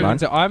happy with mine.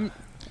 So I'm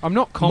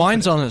not confident.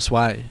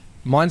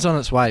 Mine's on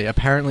its way.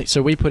 Apparently,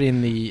 so we put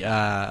in the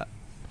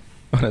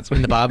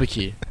in the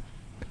barbecue,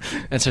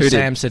 and so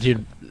Sam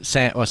said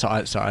sorry,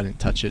 I didn't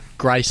touch it.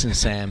 Grace and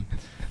Sam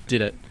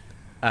did it,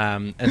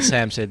 and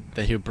Sam said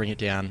that he would bring it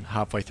down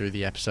halfway through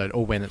the episode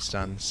or when it's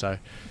done. So,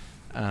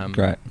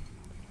 great.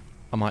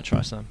 I might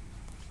try some.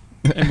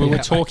 And we were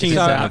talking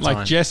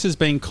about Jess has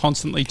been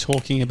constantly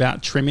talking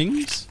about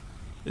trimmings.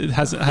 It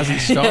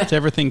hasn't stopped.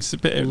 Everything's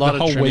the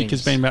whole week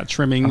has been about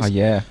trimmings. Oh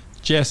yeah,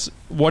 Jess,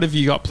 what have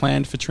you got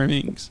planned for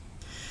trimmings?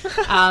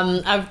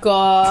 I've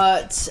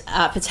got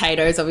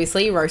potatoes,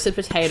 obviously, roasted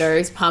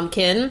potatoes,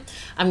 pumpkin.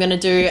 I'm going to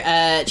do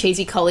a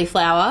cheesy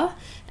cauliflower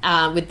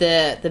with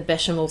the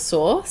bechamel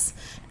sauce.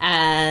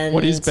 And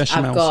what is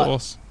bechamel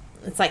sauce?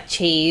 It's like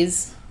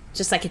cheese,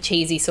 just like a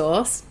cheesy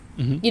sauce.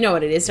 Mm-hmm. You know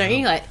what it is, don't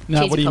you? Like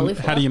cheesy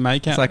cauliflower. How do you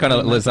make it? It's like on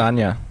a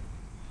lasagna.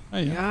 Oh,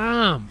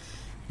 yeah.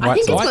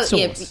 White sauce.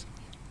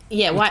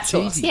 White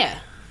sauce. Yeah.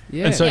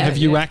 And so, have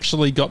you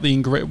actually got the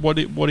ingredient? What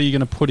are you going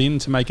to put in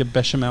to make a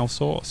bechamel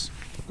sauce?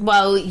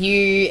 Well,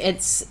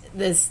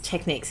 there's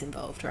techniques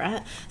involved,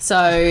 right?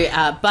 So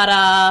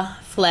butter,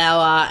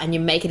 flour, and you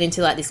make it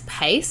into like this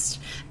paste,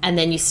 and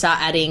then you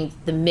start adding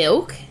the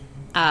milk,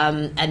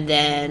 and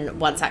then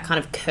once that kind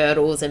of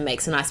curdles and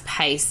makes a nice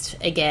paste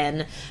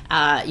again,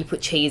 you put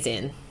cheese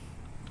in.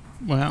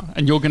 Wow!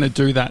 And you're going to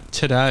do that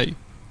today?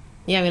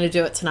 Yeah, I'm going to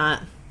do it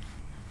tonight.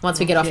 Once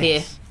we get off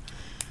here.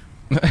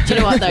 Do you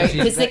know what though?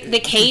 Because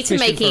the key to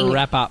making for a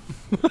wrap up.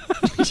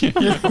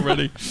 Yeah,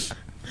 already.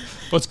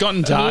 Well, it's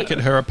gotten dark at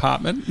her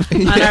apartment.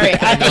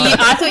 I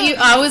know.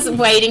 I was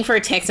waiting for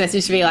a text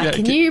message to be like,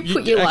 "Can you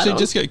put your light on?"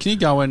 Just go. Can you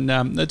go and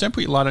no, don't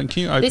put your light on.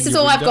 Can you open? This is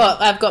all I've got.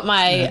 I've got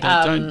my.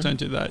 Don't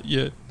do that.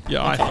 Your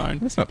iPhone.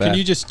 That's not bad. Can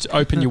you just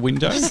open your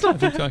window? I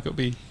think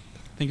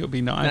it'll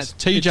be nice.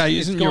 TJ,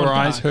 isn't your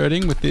eyes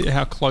hurting with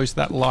how close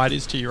that light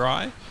is to your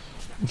eye?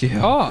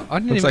 Yeah. Oh, I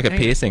didn't looks like a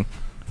piercing.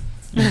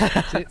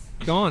 That's it.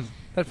 Gone.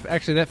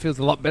 That feels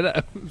a lot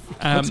better.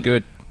 That's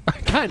good. I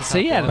can't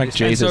see out of this.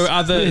 Jesus.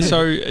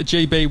 So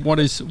GB,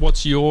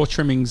 what's your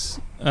trimmings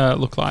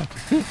look like?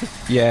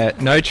 Yeah,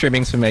 no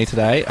trimmings for me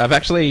today.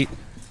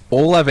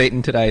 All I've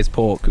eaten today is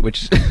pork,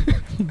 which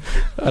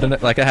I don't know.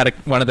 Like I had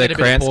one of the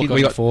Kranskis.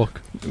 We got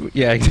fork.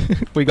 Yeah,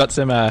 we got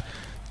some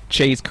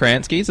cheese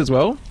Kranskis as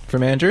well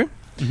from Andrew,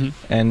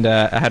 and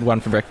I had one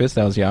for breakfast.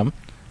 That was yum.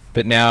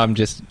 But now I'm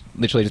just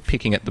literally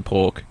picking at the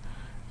pork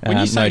When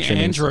you say no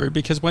trimmings. Andrew,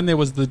 because when there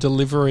was the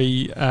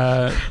delivery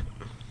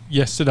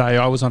yesterday,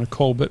 I was on a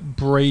call, but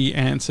Bree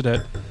answered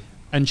it,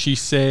 and she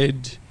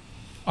said,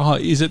 "Oh,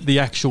 is it the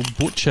actual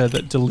butcher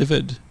that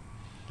delivered?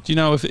 Do you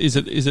know if is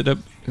it a?"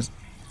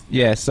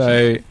 Yeah.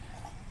 So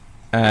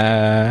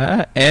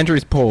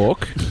Andrew's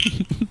pork.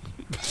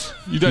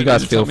 You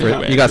guys feel for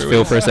it. You guys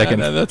feel for a second.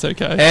 No, that's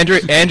okay.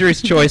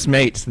 Andrew's Choice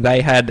Meats.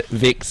 They had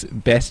Vic's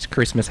best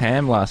Christmas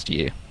ham last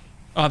year.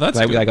 Oh, that's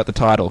they, good. They got the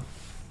title.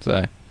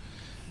 So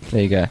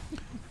there you go.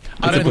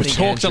 We've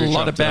talked a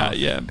lot about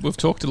we've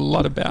talked a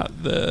lot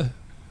about the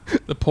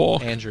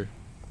pork, Andrew,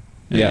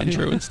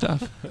 Andrew and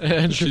stuff.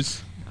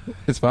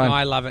 It's fine.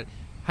 I love it.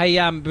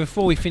 Hey,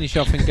 before we finish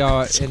off and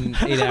go and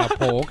eat our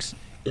porks,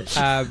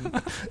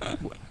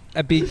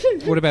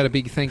 what about a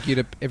big thank you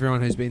to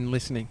everyone who's been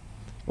listening,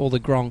 all the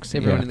Gronks,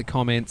 everyone in the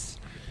comments,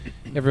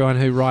 everyone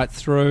who writes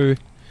through,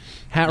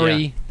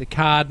 Harry, the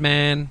card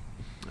man,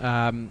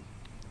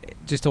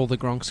 just all the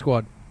Gronk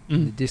squad,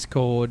 the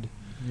Discord.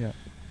 Yeah.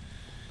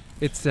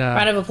 It's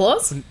round of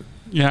applause.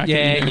 Yeah.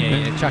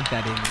 Chuck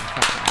that in.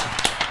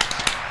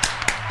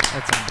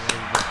 That's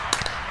unbelievable.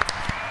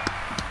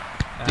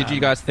 Did you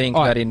guys think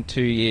that in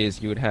 2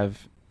 years you would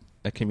have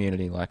a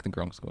community like the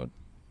Gronk Squad?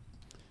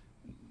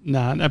 No,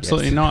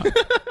 absolutely not.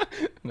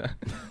 No.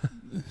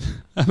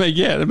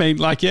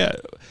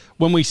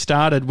 When we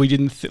started, we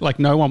didn't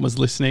no one was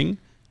listening,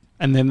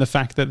 and then the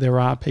fact that there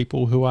are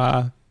people who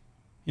are,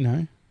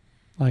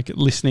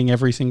 listening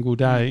every single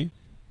day.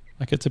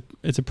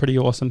 It's a pretty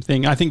awesome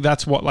thing. I think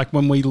that's what,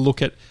 when we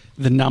look at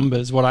the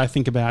numbers, what I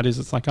think about is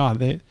it's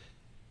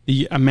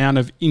the amount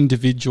of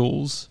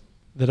individuals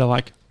that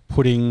are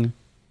putting,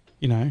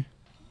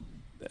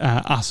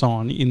 us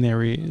on in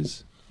their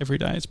ears every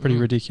day. It's pretty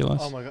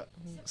ridiculous. Oh my god!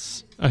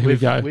 Oh, here we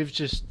go.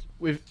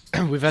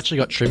 We've actually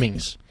got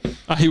trimmings.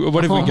 What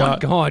have we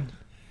got? Oh my god!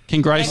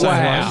 Can Grace say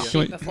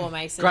hello? Before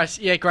Mason.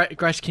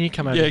 Grace, can you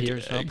come over here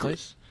as well,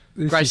 please?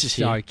 Grace is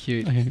here. So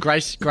cute. Okay.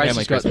 Grace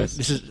has got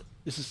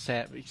this is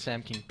Sam.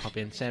 Sam can pop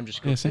in. Sam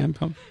just got. Yeah, Sam,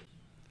 come.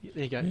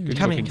 There you go. Good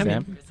Come looking, in.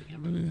 Sam.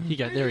 Here you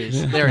go. There he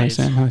is. Yeah. There he is.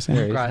 Hi, Sam.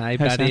 There he is. Hey, Hey,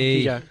 buddy. Sam. Here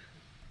you go.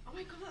 Oh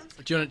my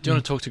god. Do you want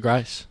to talk to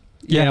Grace?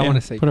 Yeah, I want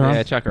to see. Put her on.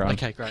 Yeah, chuck her on.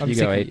 Okay, great. You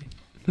go eat.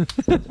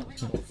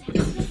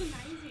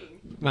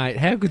 Mate,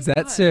 how good's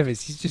that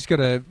service? He's just got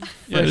a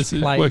fresh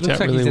plate. Worked Looks out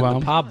like really he's at well.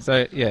 the pub.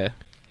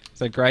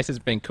 So Grace has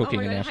been cooking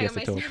and now she has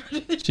to talk.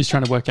 She's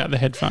trying to work out the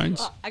headphones.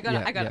 Oh, I got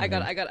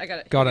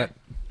it. Got it.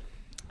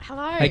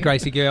 Hello. Hey,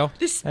 Gracie girl.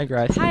 Hey,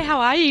 Grace. Hi, how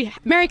are you?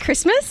 Merry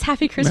Christmas.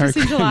 Happy Christmas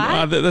in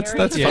July. That's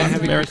fun.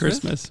 Happy Merry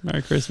Christmas.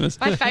 Merry Christmas.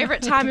 My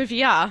favourite time of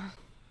year.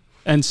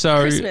 And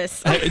so,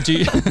 Christmas. Do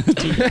you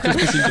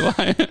Christmas in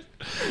July?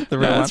 The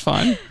real one. That's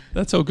fine.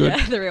 That's all good.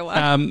 Yeah, the real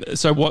one.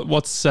 So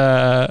what's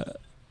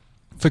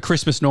for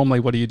Christmas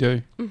normally? What do you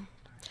do?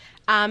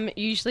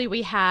 Usually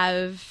we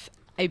have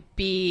a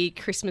big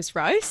Christmas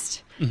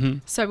roast. Mm-hmm.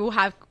 So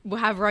we'll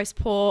have roast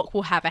pork,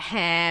 we'll have a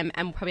ham,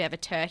 and we'll probably have a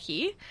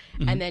turkey,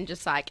 and then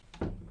just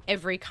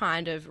every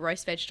kind of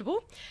roast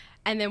vegetable.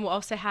 And then we'll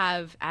also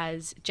have,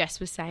 as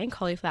Jess was saying,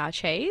 cauliflower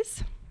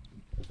cheese.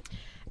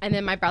 And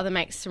then my brother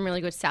makes some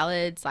really good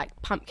salads,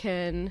 like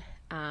pumpkin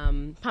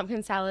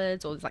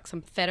salads, or there's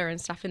some feta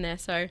and stuff in there.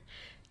 So,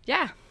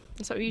 yeah,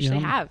 that's what we usually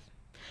have.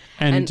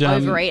 And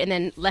overeat, and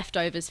then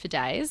leftovers for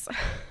days.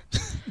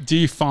 Do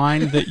you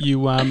find that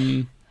you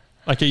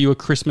are you a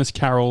Christmas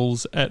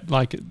carols at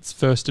it's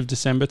 1st of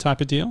December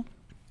type of deal?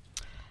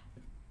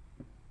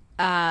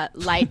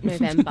 Late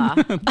November.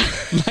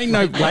 Late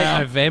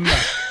November.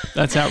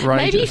 That's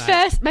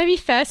outrageous. Maybe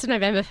 1st of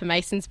November for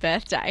Mason's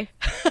birthday.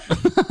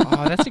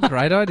 Oh, that's a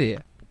great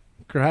idea.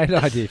 Great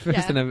idea.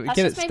 First of November.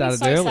 Get it started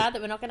so early. sad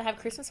that we're not going to have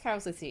Christmas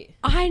carols this year.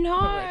 I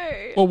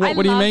know. Well,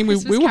 what do you mean? We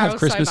will have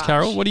Christmas so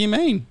carol. What do you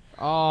mean?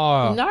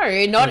 Oh.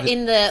 No, not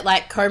in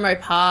the Como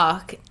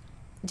Park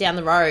down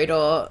the road,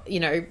 or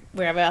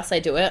wherever else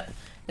they do it.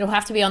 It'll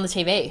have to be on the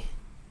TV.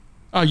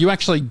 Oh, you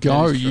actually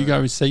go. You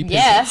go see people.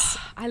 Yes,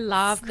 I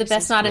love the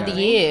best night of the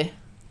year.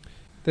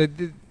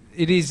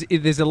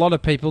 There's a lot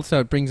of people,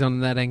 so it brings on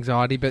that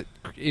anxiety, but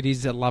it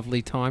is a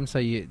lovely time, so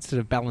it sort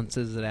of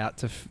balances it out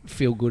to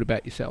feel good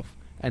about yourself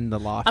and the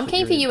life. I'm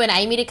keen for you and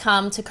Amy to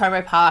come to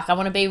Como Park. I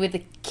want to be with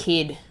the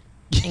kid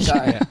and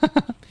go.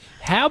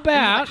 How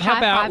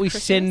about we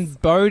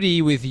send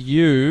Bodie with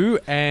you?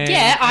 And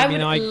I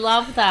would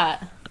love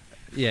that.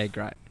 Yeah,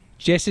 great.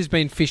 Jess has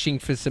been fishing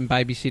for some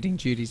babysitting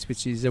duties,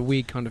 which is a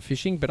weird kind of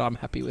fishing, but I'm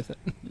happy with it.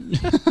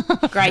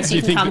 Grace,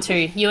 you can come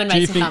too. You and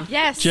Mason come.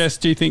 Yes. Jess,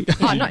 do you think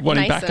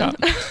wanting back up?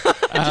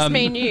 Just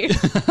me and you.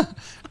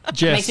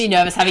 Jess, makes me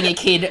nervous having a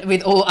kid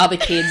with all other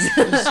kids.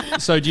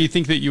 So do you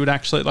think that you would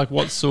actually,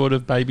 what sort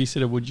of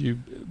babysitter would you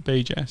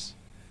be, Jess?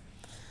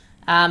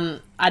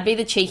 I'd be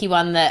the cheeky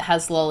one that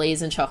has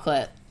lollies and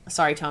chocolate.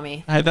 Sorry,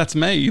 Tommy. Hey, that's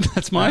me.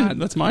 That's my Yeah,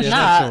 show.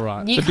 that's all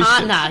right. You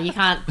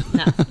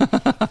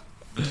can't.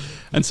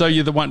 And so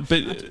you're the one,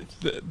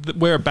 but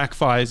where it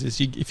backfires is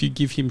if you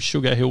give him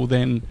sugar, he'll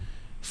then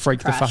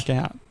freak the fuck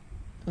out.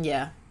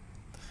 Yeah.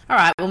 All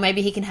right. Well,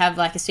 maybe he can have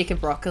a stick of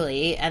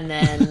broccoli, and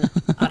then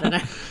I don't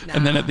know.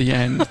 And then at the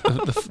end,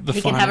 the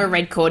He final. can have a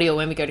red cordial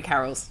when we go to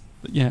Carol's.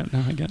 Yeah,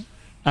 no, I get it.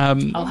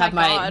 I'll have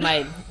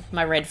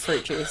my red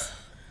fruit juice.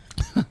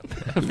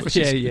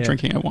 Yeah.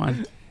 Drinking a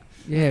wine.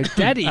 Yeah,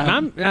 Daddy,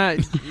 Mum,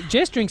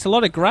 Jess drinks a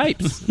lot of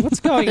grapes. What's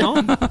going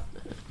on?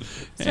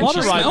 It's a lot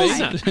of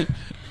Ribena.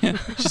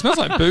 She smells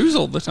like booze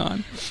all the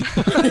time.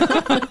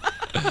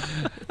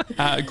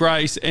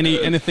 Grace,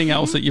 anything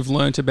else that you've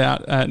learnt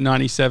about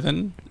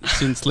 97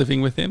 since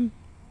living with him?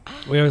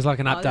 We always like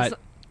an update.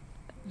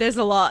 There's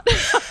a lot.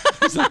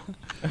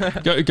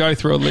 Go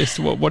through a list.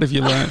 What have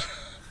you learnt?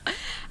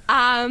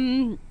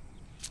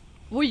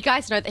 Well, you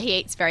guys know that he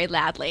eats very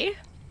loudly.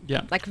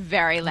 Yeah. Like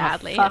very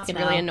loudly. Oh, It's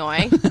really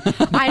annoying.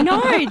 I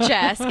know,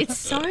 Jess. It's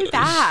so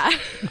bad.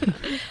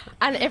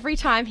 And every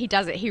time he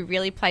does it, he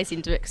really plays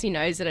into it because he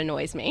knows it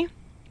annoys me.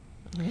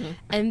 Mm-hmm.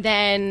 And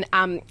then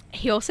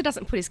he also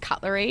doesn't put his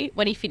cutlery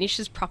when he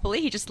finishes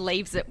properly. He just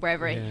leaves it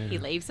wherever he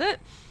leaves it.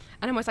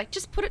 And I'm always like,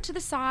 just put it to the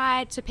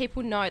side so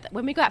people know that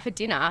when we go out for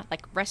dinner,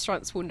 like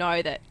restaurants will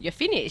know that you're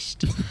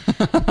finished.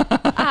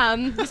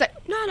 He's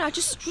like, no, we'll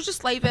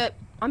just leave it.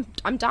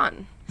 I'm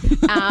done.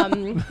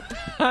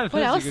 What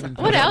else?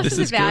 What else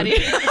is about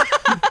it?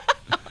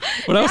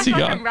 What else you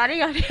got? I'm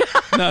running on here.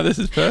 No, this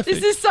is perfect.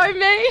 This is so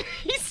me.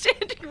 He's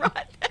standing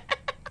right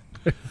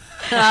there.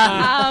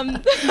 I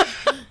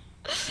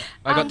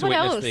got to what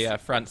witness else? the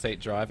front seat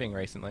driving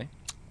recently.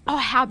 Oh,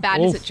 how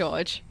bad is it,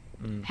 George?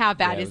 How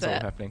bad Yeah, is it? Was all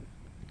it? happening.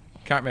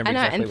 Can't remember I know,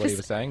 exactly and what for he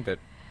was saying, but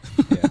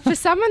For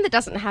someone that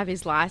doesn't have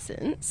his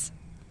license,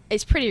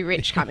 it's pretty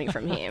rich coming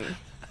from him.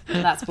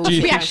 That's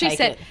bullshit. We Don't actually take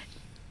said, it.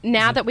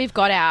 now that we've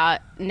got our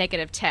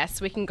negative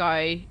tests, we can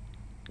go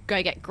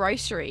get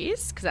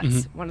groceries, because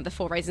that's one of the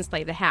 4 reasons to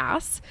leave the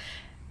house,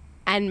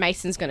 and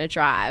Mason's going to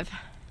drive.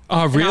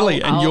 Oh,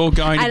 really? And you're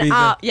going to be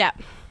the... Yeah.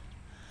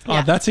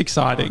 Oh, that's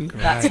exciting.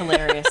 That's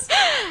hilarious.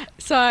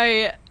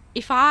 So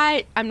if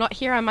I'm not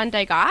here on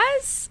Monday,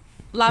 guys,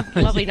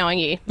 lovely knowing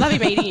you. Lovely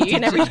meeting you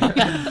and everything.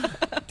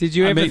 Did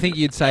you ever think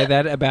you'd say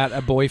that about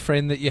a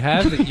boyfriend that you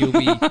have, that you'll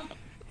be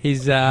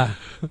his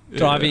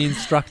driving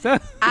instructor?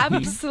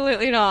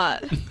 Absolutely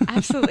not.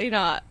 Absolutely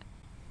not.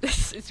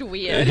 It's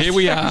weird. Here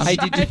we are. Hey,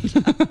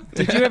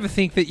 did you ever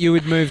think that you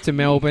would move to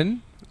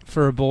Melbourne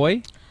for a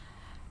boy?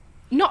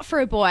 Not for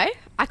a boy.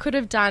 I could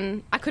have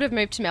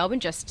moved to Melbourne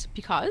just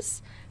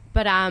because,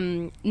 but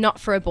not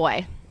for a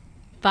boy.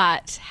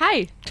 But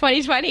hey,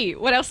 2020,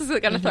 what else is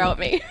it going to throw at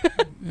me?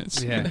 It's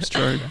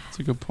true. It's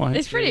a good point.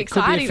 It's pretty Could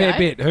exciting, be a fair though.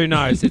 bit. Who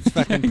knows? It's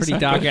fucking pretty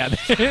dark out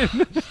there.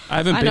 I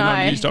haven't been on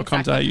know,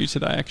 news.com.au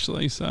today,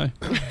 actually, so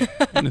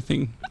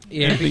anything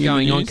Anything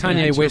going on. news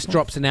Kanye that West you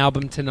drops an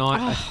album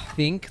tonight, I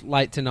think,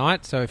 late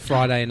tonight, so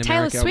Friday in Taylor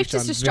America. Swift which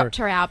has I'm just very- dropped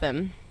her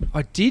album.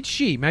 Oh, did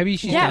she? Maybe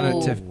she's Yeah. done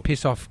it to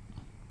piss off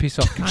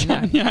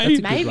Kanye. Yeah, That's a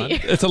good maybe. one.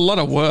 It's a lot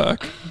of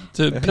work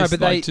to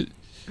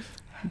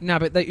No,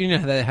 but they you know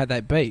how they had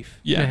that beef.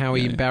 Yeah, You know how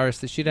he yeah.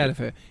 embarrassed the shit out of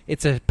her.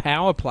 It's a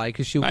power play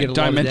because she'll get a lot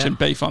don't of mention that.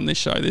 beef on this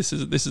show. This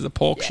is a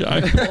pork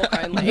show.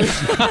 Pork only.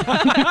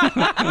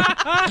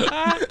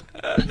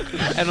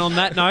 And on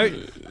that note,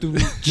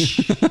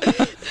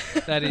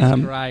 that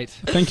is great.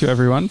 Thank you,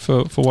 everyone,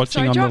 for watching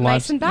Sorry, on do the you want live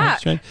Mason back?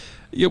 stream.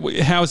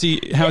 Yeah, how's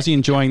he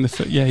enjoying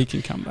the? Yeah, he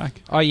can come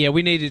back. Oh yeah,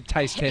 we need a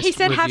taste test. He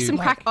said with have you. some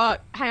crack. Oh,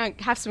 hang on,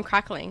 have some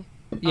crackling.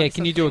 Yeah,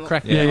 can you do a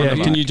crack? Yeah, on yeah.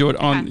 the Can mic? you do it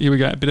on? Here we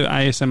go. A bit of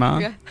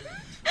ASMR. Yeah.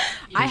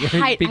 I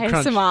hate Big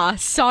crunch. ASMR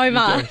so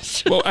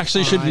much. Well,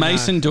 actually, should I know.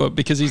 Mason do it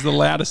because he's the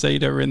loudest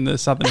eater in the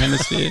Southern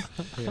Hemisphere?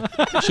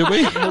 Should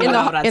we?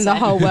 In the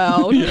whole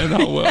world. Yeah, in the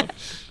whole world.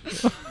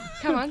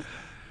 Come on.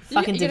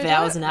 Fucking You gonna do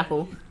devours it? an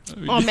apple.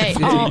 Oh, mate.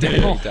 Yeah, Oh, he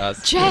He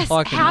does. Jess,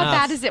 Fucking how nuts.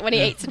 bad is it when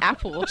he eats an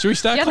apple? Should we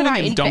start The other calling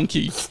night him in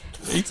Donkey?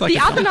 He eats like The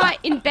a other donkey. night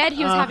in bed,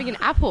 he was having an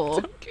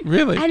apple,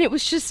 Really? and it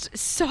was just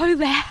so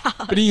loud.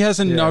 But he has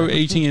a no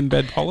eating in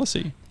bed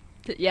policy.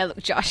 Yeah,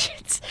 look, Josh,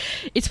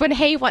 it's when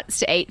he wants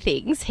to eat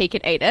things, he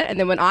can eat it, and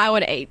then when I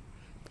want to eat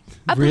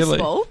a Really?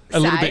 small, A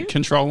little same, bit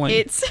controlling.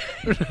 It's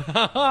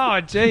Oh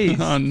jeez.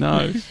 Oh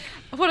no.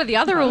 what are the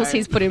other rules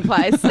he's put in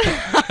place?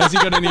 Has he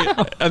got any?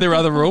 Are there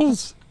other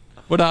rules?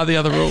 What are the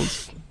other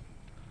rules?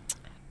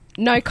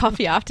 No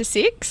coffee after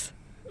 6,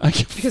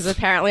 Okay. because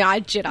apparently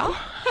I jitter.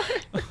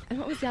 And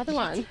what was the other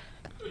one?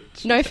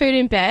 No food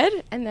in bed,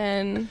 and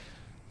then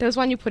there was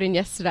one you put in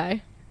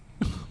yesterday.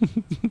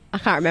 I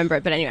can't remember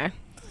it, but anyway,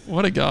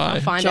 What a guy.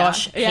 I'll find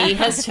Josh, out. Yeah. he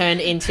has turned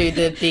into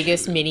the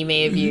biggest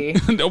mini-me of you.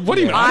 What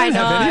do you mean? I don't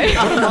have any.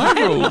 What are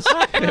my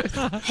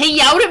rules? He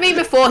yelled at me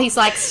before. He's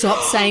like,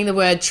 stop saying the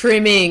word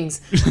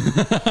trimmings.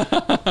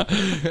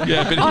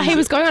 Yeah, but Oh, he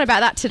was going on about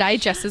that today,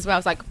 Jess, as well. I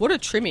was like, what are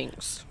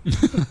trimmings?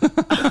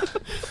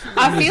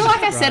 I feel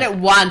like I said it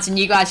once and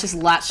you guys just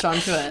latched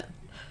onto it.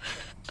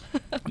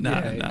 No,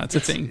 it's a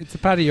thing. It's a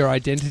part of your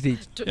identity.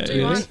 Do Yeah,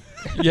 you it want? is.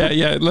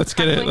 Yeah, let's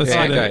get it. Let's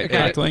Yeah, get okay, it okay.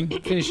 crackling.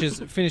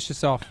 Finish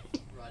us off.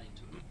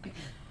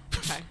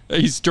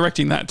 He's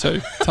directing that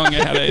too, telling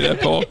her how to eat her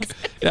pork.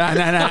 Yeah,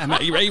 no,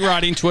 mate, you eat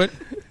right into it.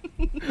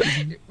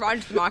 Right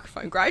into the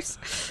microphone, Grace.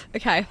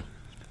 Okay.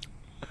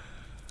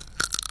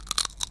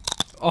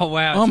 Oh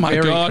wow! Oh it's my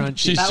very God, crunchy.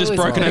 she's That just was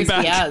broken her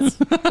crispy back. as.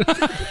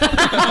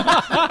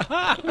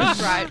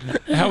 Right.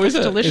 How is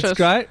it? Delicious. It's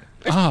great.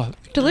 Oh,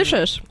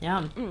 Delicious.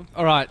 Yum.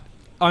 All right,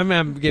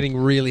 I'm getting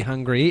really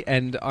hungry,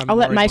 and I'll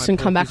let worried my Mason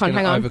come pork back is on.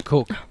 gonna Hang on.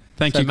 Overcook.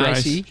 thank So you,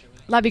 Grace. Macy,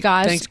 Love you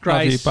guys. thanks,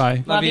 Grace. Love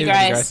you, bye. Love you,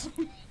 Grace.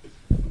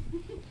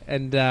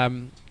 And I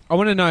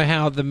want to know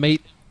how the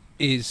meat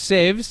is.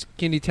 Sevs,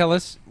 can you tell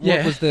us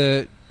Yeah.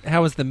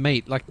 how was the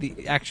meat? Like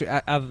the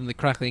actual, other than the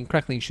crackling.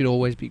 Crackling should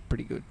always be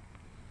pretty good.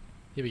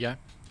 Here we go.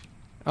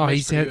 Oh, he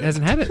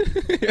hasn't had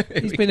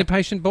it. He's been a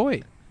patient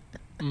boy.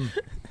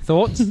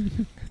 Thoughts?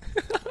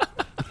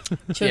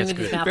 Chewing it's with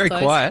his good. mouth Very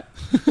closed. quiet.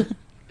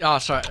 Oh,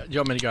 sorry. You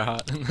want me to go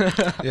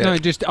hard? No,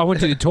 just I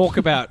want you to talk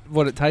about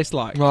what it tastes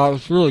like. Well,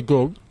 it's really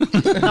good.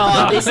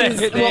 Oh, this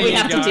is what we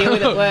have to deal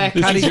with at work.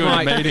 This Cut is his your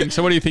mic. meeting.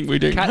 So what do you think we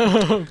do? Cut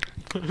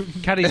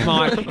his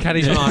mic. Cut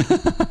his mic.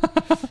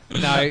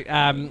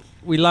 No,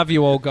 we love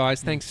you all,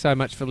 guys. Thanks so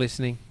much for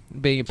listening,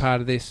 being a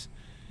part of this.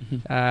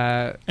 Any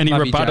love you,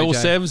 rebuttal,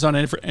 JJ. Sevs, on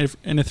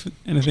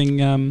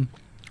anything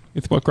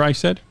with what Grace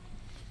said?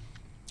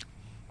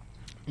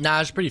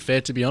 Nah, it's pretty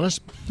fair, to be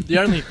honest. The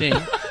only thing,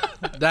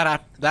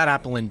 that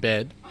apple in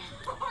bed...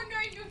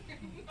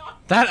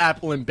 That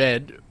apple in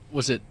bed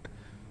was at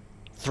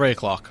 3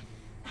 o'clock.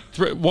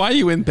 Why are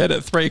you in bed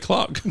at 3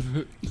 o'clock?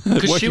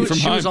 Because she Working from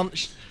home. was on...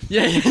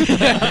 Yeah. You're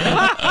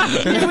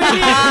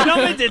not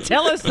meant to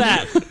tell us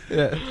that.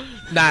 Yeah.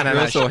 No. We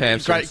all saw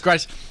hamstrings.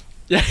 Grace.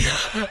 Yeah.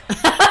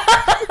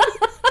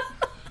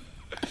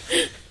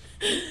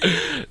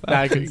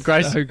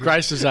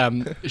 Grace was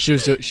she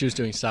was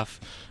doing stuff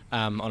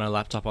on her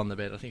laptop on the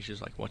bed. I think she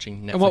was like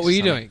watching Netflix. And what were or you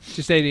something. doing?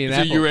 Just eating an So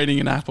apple? you were eating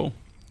an apple?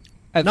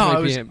 At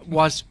No, 3 I PM.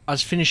 was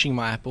finishing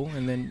my apple,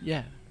 and then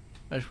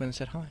I just went and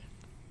said hi.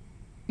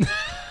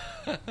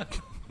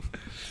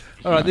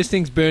 All right, this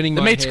thing's burning.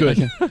 The my meat's head.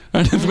 good.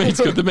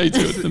 The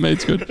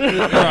meat's good. All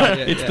right,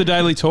 it's the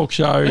Daily Talk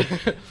Show.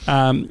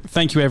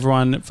 Thank you,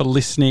 everyone, for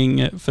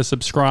listening, for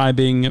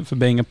subscribing, for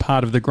being a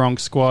part of the Gronk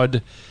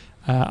Squad.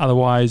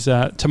 Otherwise,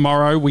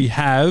 tomorrow we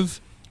have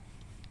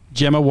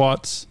Gemma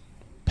Watts,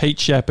 Pete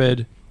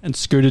Shepherd, and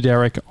Scooter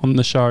Derrick on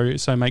the show.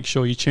 So make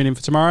sure you tune in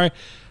for tomorrow.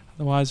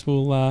 Otherwise,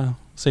 we'll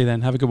see you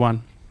then. Have a good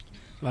one.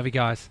 Love you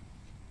guys.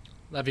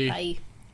 Love you. Bye.